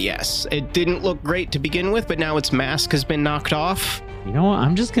bad, yes. It didn't look great to begin with, but now its mask has been knocked off. You know what?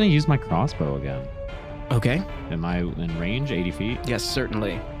 I'm just going to use my crossbow again. Okay. Am I in range? 80 feet? Yes,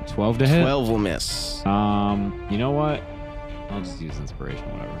 certainly. 12 to hit? 12 will miss. You know what? I'll just use inspiration,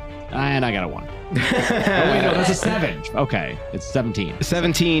 whatever. And I got a 1. Oh, wait, no, that's a 7. Okay, it's 17.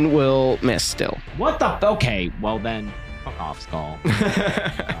 17 will miss still. What the? Okay, well then, fuck off, Skull.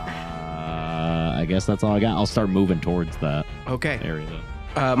 I guess that's all I got. I'll start moving towards that Okay. area.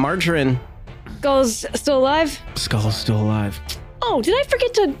 Then. Margarine. Skull's still alive? Skull's still alive. Oh, did I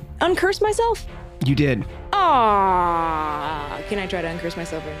forget to uncurse myself? You did. Ah, can I try to uncurse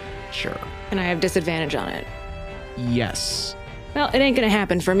myself? Sure. And I have disadvantage on it. Yes. Well, it ain't gonna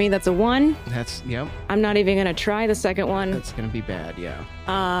happen for me. That's a 1. That's, yep. I'm not even gonna try the second one. That's going to be bad,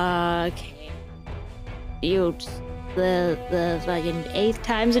 yeah. Okay. You, the fucking 8th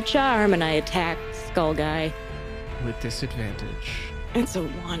time's a charm, and I attack Skull Guy. With disadvantage. It's a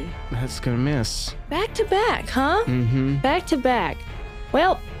 1. That's going to miss. Back to back, huh? Mm-hmm. Back to back.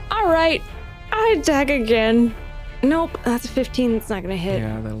 Well, all right. I attack again. Nope, that's a 15. It's not gonna hit.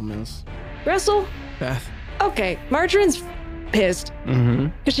 Yeah, that'll miss. Wrestle. Beth. Okay, Margarine's pissed Mm-hmm.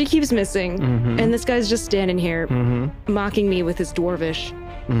 because she keeps missing, Mm-hmm. and this guy's just standing here Mm-hmm. mocking me with his dwarvish.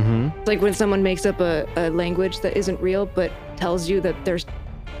 Mm-hmm. It's like when someone makes up a language that isn't real but tells you that they're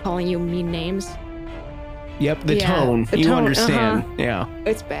calling you mean names. Yep, the Yeah, tone. the You tone, understand. uh-huh. Yeah.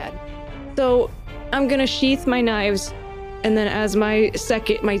 It's bad. So I'm gonna sheath my knives, and then as my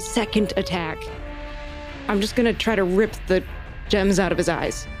second attack, I'm just gonna try to rip the gems out of his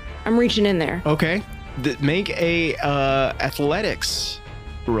eyes. I'm reaching in there. Okay. Make a athletics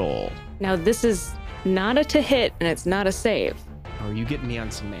roll. Now this is not a to hit, and it's not a save. Are you getting me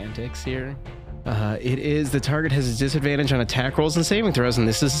on semantics here? It is the target has a disadvantage on attack rolls and saving throws, and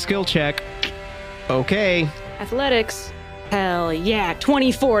this is a skill check. Okay. Athletics. Hell yeah,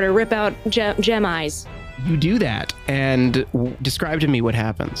 24 to rip out gem eyes. You do that, and describe to me what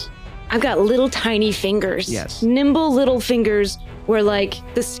happens. I've got little tiny fingers. Yes. Nimble little fingers where like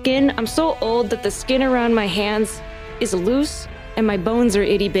the skin, I'm so old that the skin around my hands is loose and my bones are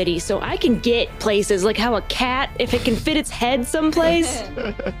itty bitty. So I can get places like how a cat, if it can fit its head someplace,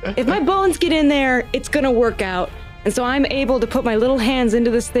 if my bones get in there, it's gonna work out. And so I'm able to put my little hands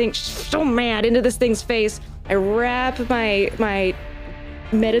into this thing, so mad, into this thing's face. I wrap my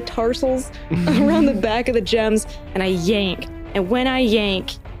metatarsals around the back of the gems and I yank. And when I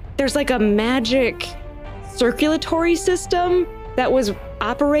yank, there's like a magic circulatory system that was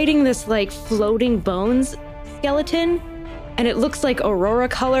operating this like floating bones skeleton, and it looks like aurora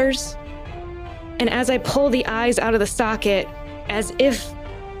colors. And as I pull the eyes out of the socket, as if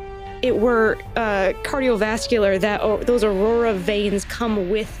it were cardiovascular, those aurora veins come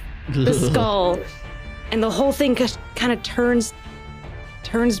with the skull, and the whole thing kind of turns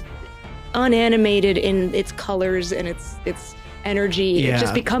unanimated in its colors and its energy. Yeah. It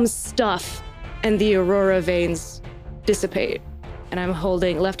just becomes stuff, and the aurora veins dissipate. And I'm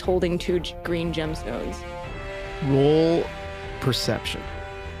left holding 2 green gemstones. Roll perception.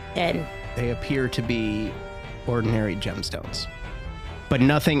 10. They appear to be ordinary gemstones, but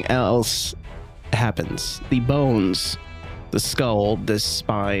nothing else happens. The bones, the skull, the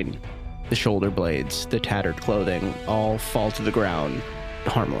spine, the shoulder blades, the tattered clothing all fall to the ground,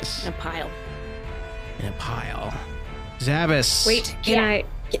 harmless. In a pile. In a pile. Zabas. Wait,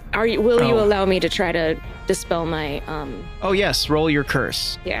 will you allow me to try to dispel my Oh yes, roll your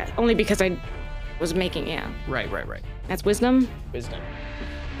curse. yeah, only because I was making Right. That's wisdom? Wisdom.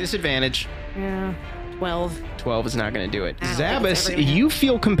 Disadvantage. Yeah. 12. 12 is not going to do it. I don't think it's Zabas, ever gonna you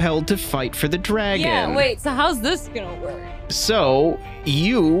feel compelled to fight for the dragon. Yeah, wait, so how's this gonna work? So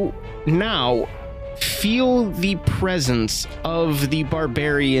you now feel the presence of the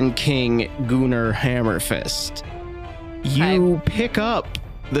barbarian king Gunnar Hammerfist. You pick up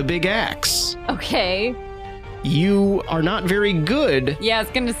the big axe. Okay. You are not very good Yeah, I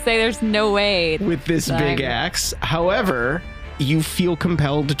was gonna say there's no way. with this big Sorry. axe. However, you feel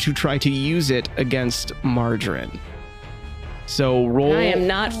compelled to try to use it against Margarine. So roll I am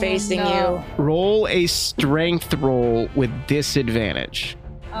not facing no. roll a strength roll with disadvantage.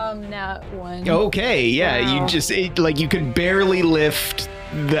 Not one. Okay, yeah, Wow. you just you could barely lift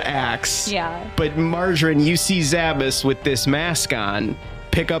the axe. Yeah. But Margarine, you see Zabas with this mask on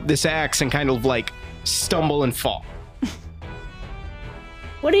pick up this axe and kind of like stumble and fall.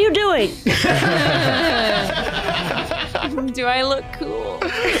 What are you doing? Do I look cool?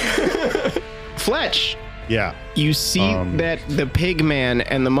 Fletch, Yeah. you see that the pig man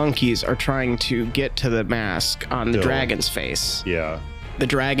and the monkeys are trying to get to the mask on the No. dragon's face. Yeah. The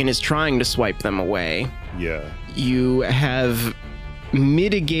dragon is trying to swipe them away. Yeah. You have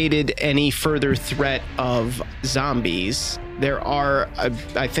mitigated any further threat of zombies. There are,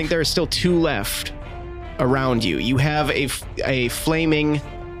 I think there are still 2 left around you. You have a flaming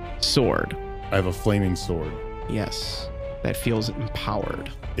sword. I have a flaming sword. Yes. that feels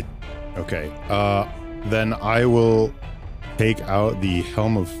empowered. Okay. Then I will take out the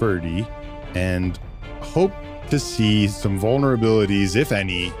Helm of Ferdy and hope to see some vulnerabilities, if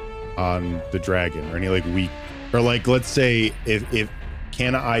any, on the dragon, or any like weak, or like, let's say if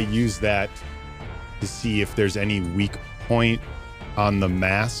can I use that to see if there's any weak point on the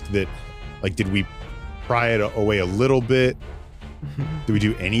mask that, like, did we pry it away a little bit? Do we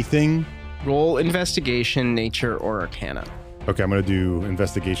do anything? Roll investigation, nature, or arcana. Okay, I'm gonna do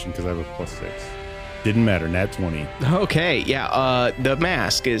investigation because I have a +6. Didn't matter, nat 20. Okay, yeah, the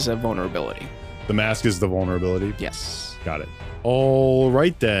mask is a vulnerability. The mask is the vulnerability? Yes. Got it. All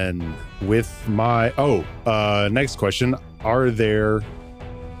right then. With my next question. Are there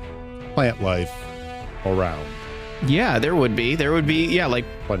plant life around? Yeah, there would be. Yeah, like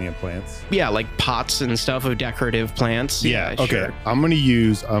Plenty of plants. like pots and stuff of decorative plants. Yeah, okay. Sure. I'm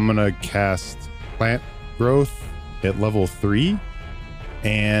gonna cast plant growth at level 3,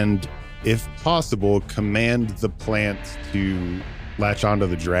 and if possible, command the plant to latch onto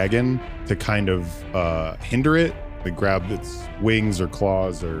the dragon to kind of hinder it, like grab its wings or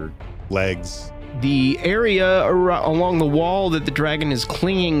claws or legs. The area along the wall that the dragon is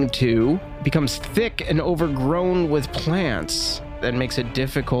clinging to becomes thick and overgrown with plants. That makes it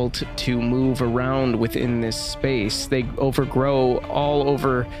difficult to move around within this space. They overgrow all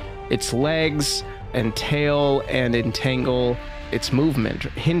over its legs and tail and entangle its movement,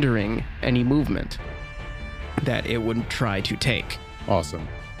 hindering any movement that it would try to take. Awesome.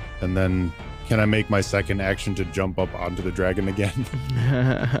 And then can I make my second action to jump up onto the dragon again?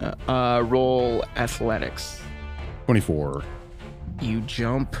 Roll athletics. 24. You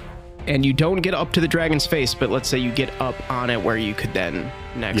jump, and you don't get up to the dragon's face, but let's say you get up on it where you could then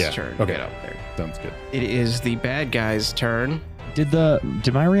next turn okay. get up there. Sounds good. It is the bad guy's turn. Did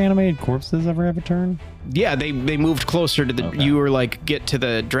my reanimated corpses ever have a turn? Yeah, they moved closer to the. Okay. You were like get to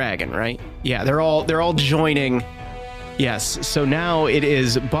the dragon, right? Yeah, they're all joining. Yes. So now it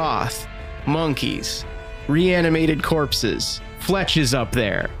is Both, monkeys, reanimated corpses. Fletch is up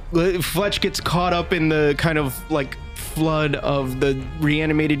there. Fletch gets caught up in the kind of like flood of the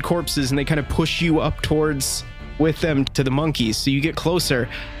reanimated corpses, and they kind of push you up towards with them to the monkeys. So you get closer.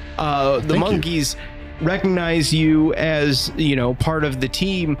 The monkeys recognize you as, part of the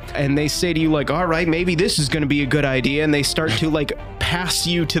team, and they say to you like, all right, maybe this is going to be a good idea, and they start to like pass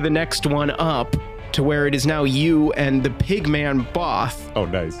you to the next one up to where it is now you and the pigman Both Oh,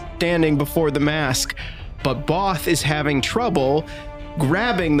 nice. standing before the mask. But Both is having trouble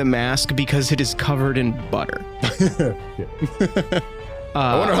grabbing the mask because it is covered in butter.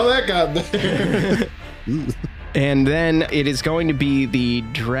 I wonder how that got there. And then it is going to be the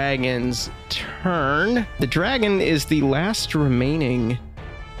dragon's turn. The dragon is the last remaining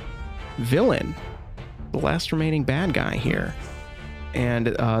villain, the last remaining bad guy here. And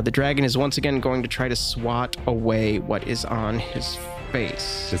the dragon is once again going to try to swat away what is on his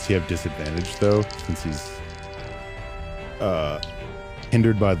face. Does he have disadvantage though, since he's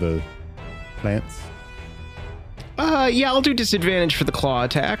hindered by the plants? Yeah, I'll do disadvantage for the claw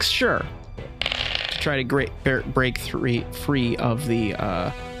attacks, sure. Try to break free of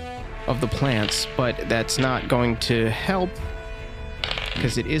the plants, but that's not going to help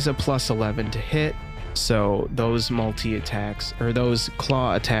because it is a +11 to hit. So those multi-attacks, or those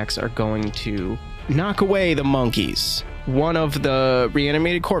claw attacks, are going to knock away the monkeys. One of the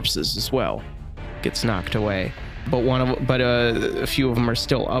reanimated corpses as well gets knocked away, but a few of them are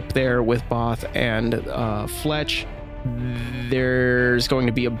still up there with Both and Fletch. There's going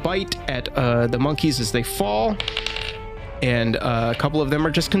to be a bite at the monkeys as they fall, and a couple of them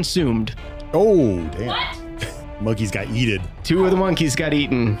are just consumed. Oh, damn. What? Monkeys got eaten. 2 of the monkeys got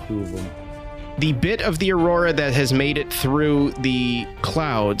eaten. 2 of them. The bit of the aurora that has made it through the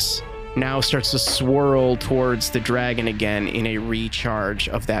clouds now starts to swirl towards the dragon again in a recharge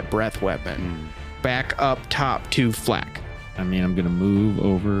of that breath weapon. Back up top to Flack. I mean, I'm going to move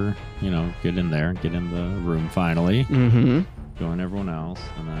over, get in there, get in the room finally. Mm-hmm. Join everyone else.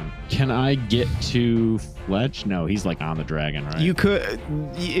 And then, can I get to Fletch? No, he's like on the dragon, right? You could,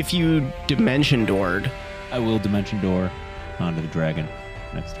 if you dimension doored. I will dimension door onto the dragon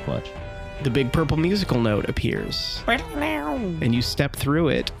next to Fletch. The big purple musical note appears. And you step through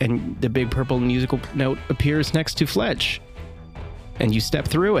it, and the big purple musical note appears next to Fletch. And you step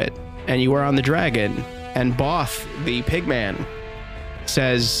through it, and you are on the dragon. And Both, the pigman,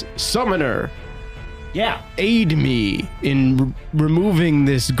 says, "Summoner, Yeah. aid me in removing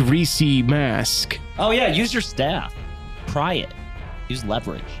this greasy mask." Oh, yeah. Use your staff. Pry it. Use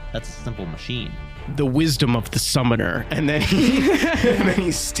leverage. That's a simple machine. the wisdom of the summoner, and then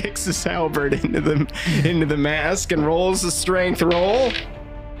he sticks his halberd into the mask and rolls a strength roll.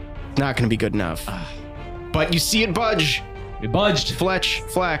 Not going to be good enough. But you see it budge. It budged.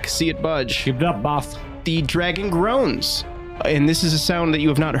 Flack, see it budge. Keep it up, boss. The dragon groans. And this is a sound that you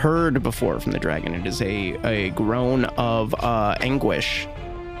have not heard before from the dragon. It is a groan of anguish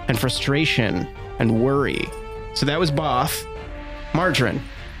and frustration and worry. So that was Both. Margarine.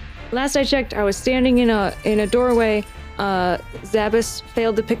 Last I checked, I was standing in a doorway. Zabas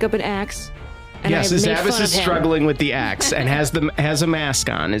failed to pick up an axe. And Yes, I made Zabas fun is of him. struggling with the axe and has a mask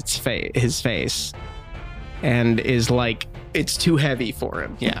on his face. And is like, it's too heavy for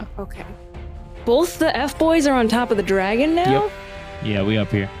him. Yeah. Okay. Both the F-boys are on top of the dragon now? Yep. Yeah, we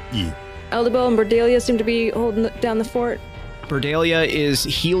up here. Eldebel and Berdalia seem to be holding down the fort. Berdalia is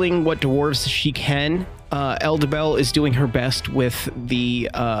healing what dwarves she can. Eldebel is doing her best with the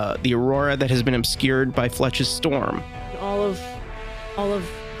aurora that has been obscured by Fletch's storm. All of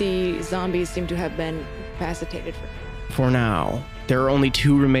the zombies seem to have been incapacitated For now, there are only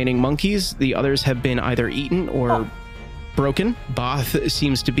 2 remaining monkeys. The others have been either eaten or broken. Both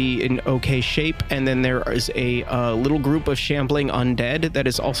seems to be in okay shape, and then there is a little group of shambling undead that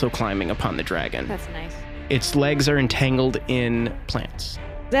is also climbing upon the dragon. That's nice. Its legs are entangled in plants.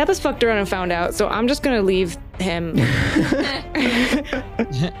 Zappas fucked around and found out, so I'm just gonna leave him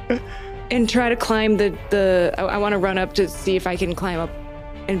and try to climb I want to run up to see if I can climb up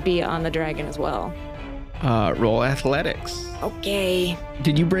and be on the dragon as well. Roll athletics. Okay.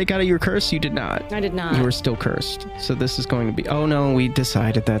 Did you break out of your curse? You did not. I did not. You were still cursed. So this is going to be... Oh, no, we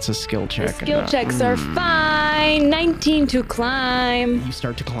decided that's a skill The check. skill checks are fine. 19 to climb. You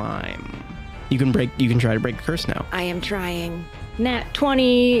start to climb. You can try to break the curse now. I am trying. Nat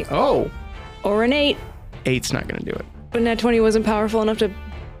 20 Oh! or an 8. 8's not going to do it. But Nat 20 wasn't powerful enough to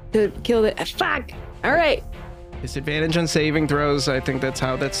kill the... Fuck! All right. Disadvantage on saving throws. I think that's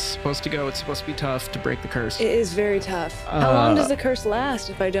how that's supposed to go. It's supposed to be tough to break the curse. It is very tough. How long does the curse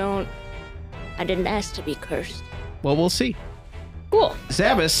last if I don't... I didn't ask to be cursed. Well, we'll see. Cool.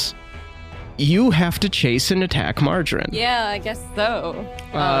 Zabas, you have to chase and attack Margarine. Yeah, I guess so.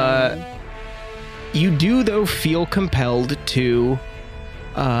 You do, though, feel compelled to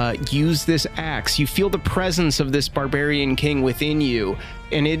use this axe. You feel the presence of this barbarian king within you,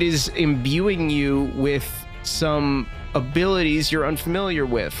 and it is imbuing you with some abilities you're unfamiliar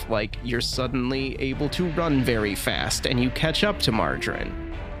with, like you're suddenly able to run very fast, and you catch up to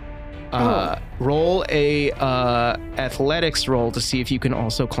Margarine. Roll a athletics roll to see if you can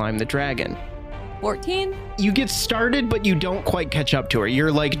also climb the dragon. 14? You get started, but you don't quite catch up to her.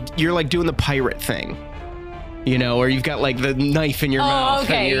 You're like doing the pirate thing, you know, or you've got like the knife in your mouth.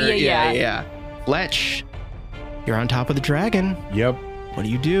 Okay. And Yeah. Fletch, you're on top of the dragon. Yep. What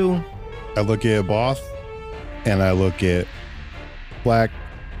do? I look at Both and I look at Black.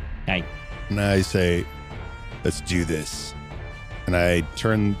 Hey. And I say, let's do this. And I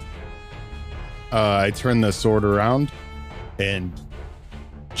turn the sword around and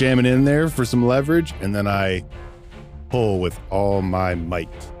jam it in there for some leverage, and then I pull with all my might.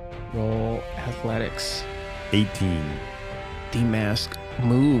 Roll athletics. 18. The mask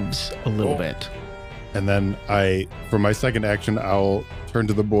moves a little bit. And then for my second action, I'll turn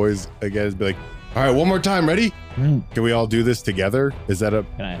to the boys again and be like, all right, one more time, ready? Can we all do this together? Is that a...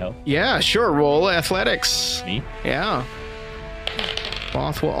 Can I help? Yeah, sure. Roll athletics. Me? Yeah.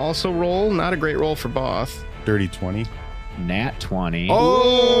 Both will also roll. Not a great roll for Both. dirty 20? Nat 20.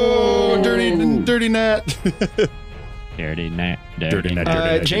 Oh, dirty nat. Dirty nat. Dirty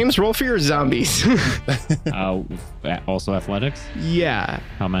nat. James, roll for your zombies. Also athletics? Yeah.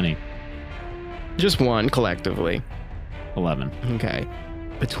 How many? Just one collectively. 11. Okay.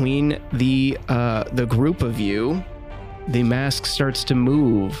 Between the group of you, the mask starts to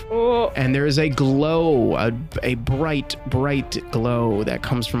move, and there is a glow, a bright glow that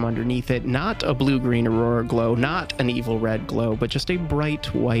comes from underneath it. Not a blue-green aurora glow, not an evil red glow, but just a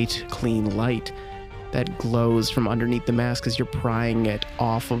bright, white, clean light that glows from underneath the mask as you're prying it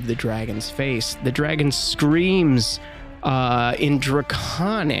off of the dragon's face. The dragon screams in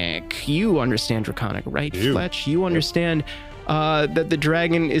Draconic. You understand Draconic, right, Fletch? You understand that the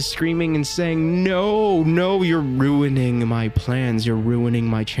dragon is screaming and saying, no, you're ruining my plans. You're ruining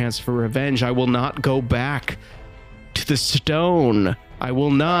my chance for revenge. I will not go back to the stone. I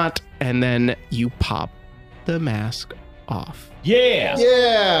will not. And then you pop the mask off. Yeah!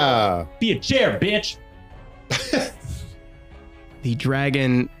 Yeah! Be a chair, bitch! The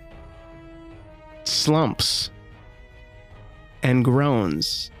dragon slumps and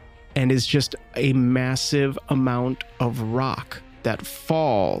groans and is just a massive amount of rock that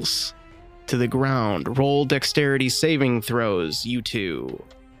falls to the ground. Roll dexterity saving throws, you two.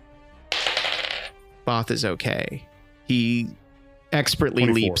 Both is okay. He expertly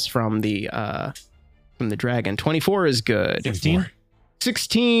 24. leaps from the dragon. 24 is good. 16?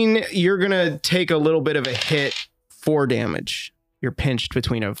 16, you're gonna take a little bit of a hit, 4 damage. You're pinched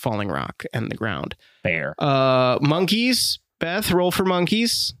between a falling rock and the ground. Fair. Monkeys. Beth, roll for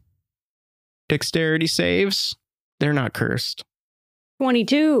monkeys. Dexterity saves. They're not cursed.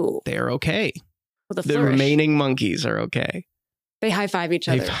 22 They're okay. with a The flourish. remaining monkeys are okay. They high five each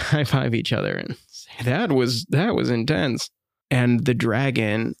They other. high five each other and say, that was intense. And the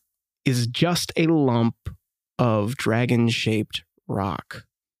dragon is just a lump of dragon-shaped rock.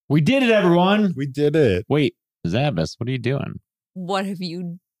 We did it, everyone. We did it. Wait, Zabas, what are you doing? What have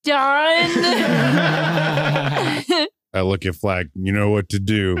you done? I look at Flag. You know what to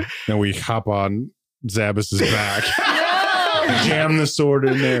do. Then we hop on Zabas's back, jam the sword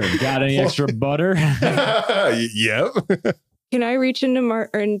in there. Got any extra butter? Yep. Can I reach into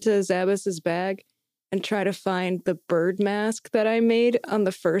Zabas's bag and try to find the bird mask that I made on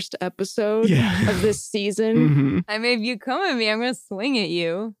the first episode of this season? Mm-hmm. I mean, if you come at me, I'm going to swing at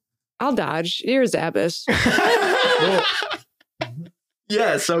you. I'll dodge. You're Zabas.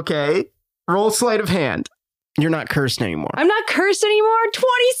 Yes, okay. Roll sleight of hand. You're not cursed anymore. I'm not cursed anymore.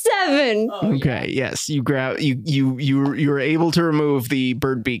 27. Okay, yes. You grab you're able to remove the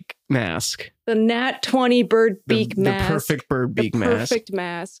bird beak mask. The nat 20 bird beak mask. The perfect bird beak mask. Perfect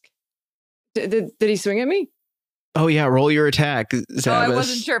mask. Did he swing at me? Oh yeah, roll your attack, Zabas. Oh, I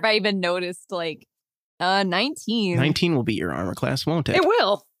wasn't sure if I even noticed, 19. 19 will be your armor class, won't it? It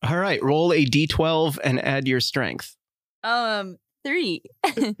will. All right, roll a d12 and add your strength. 3.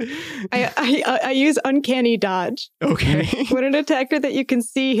 I use uncanny dodge. Okay. When an attacker that you can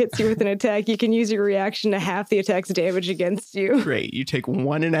see hits you with an attack, you can use your reaction to half the attack's damage against you. Great. You take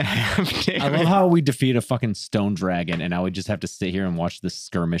 1.5 damage. I love how we defeat a fucking stone dragon and now we just have to sit here and watch this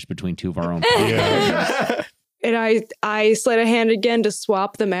skirmish between two of our own. Yeah. And I sleight of hand again to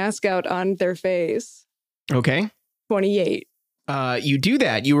swap the mask out on their face. Okay. 28. You do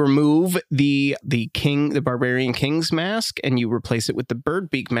that. You remove the barbarian king's mask, and you replace it with the bird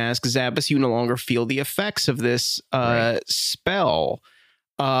beak mask. Zabas, you no longer feel the effects of this spell.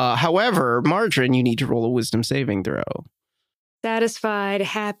 However, Margarine, you need to roll a wisdom saving throw. Satisfied,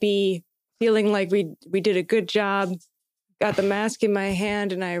 happy, feeling like we did a good job. Got the mask in my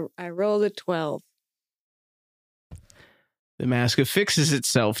hand, and I rolled a 12. The mask affixes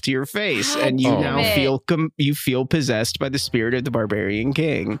itself to your face, and you Oh. now feel possessed by the spirit of the barbarian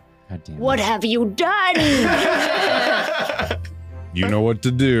king. God damn it. What have you done? You know what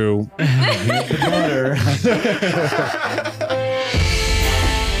to do. Here's the butter.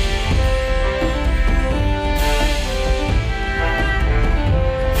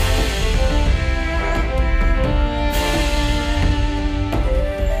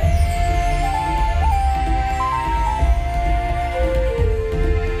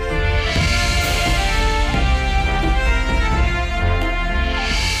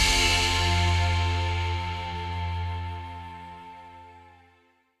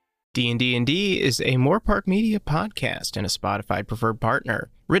 D&D is a Moore Park Media podcast and a Spotify preferred partner.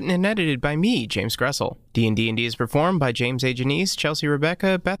 Written and edited by me, James Gressel. D&D is performed by James A. Janice, Chelsea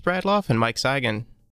Rebecca, Beth Bradloff, and Mike Seigan.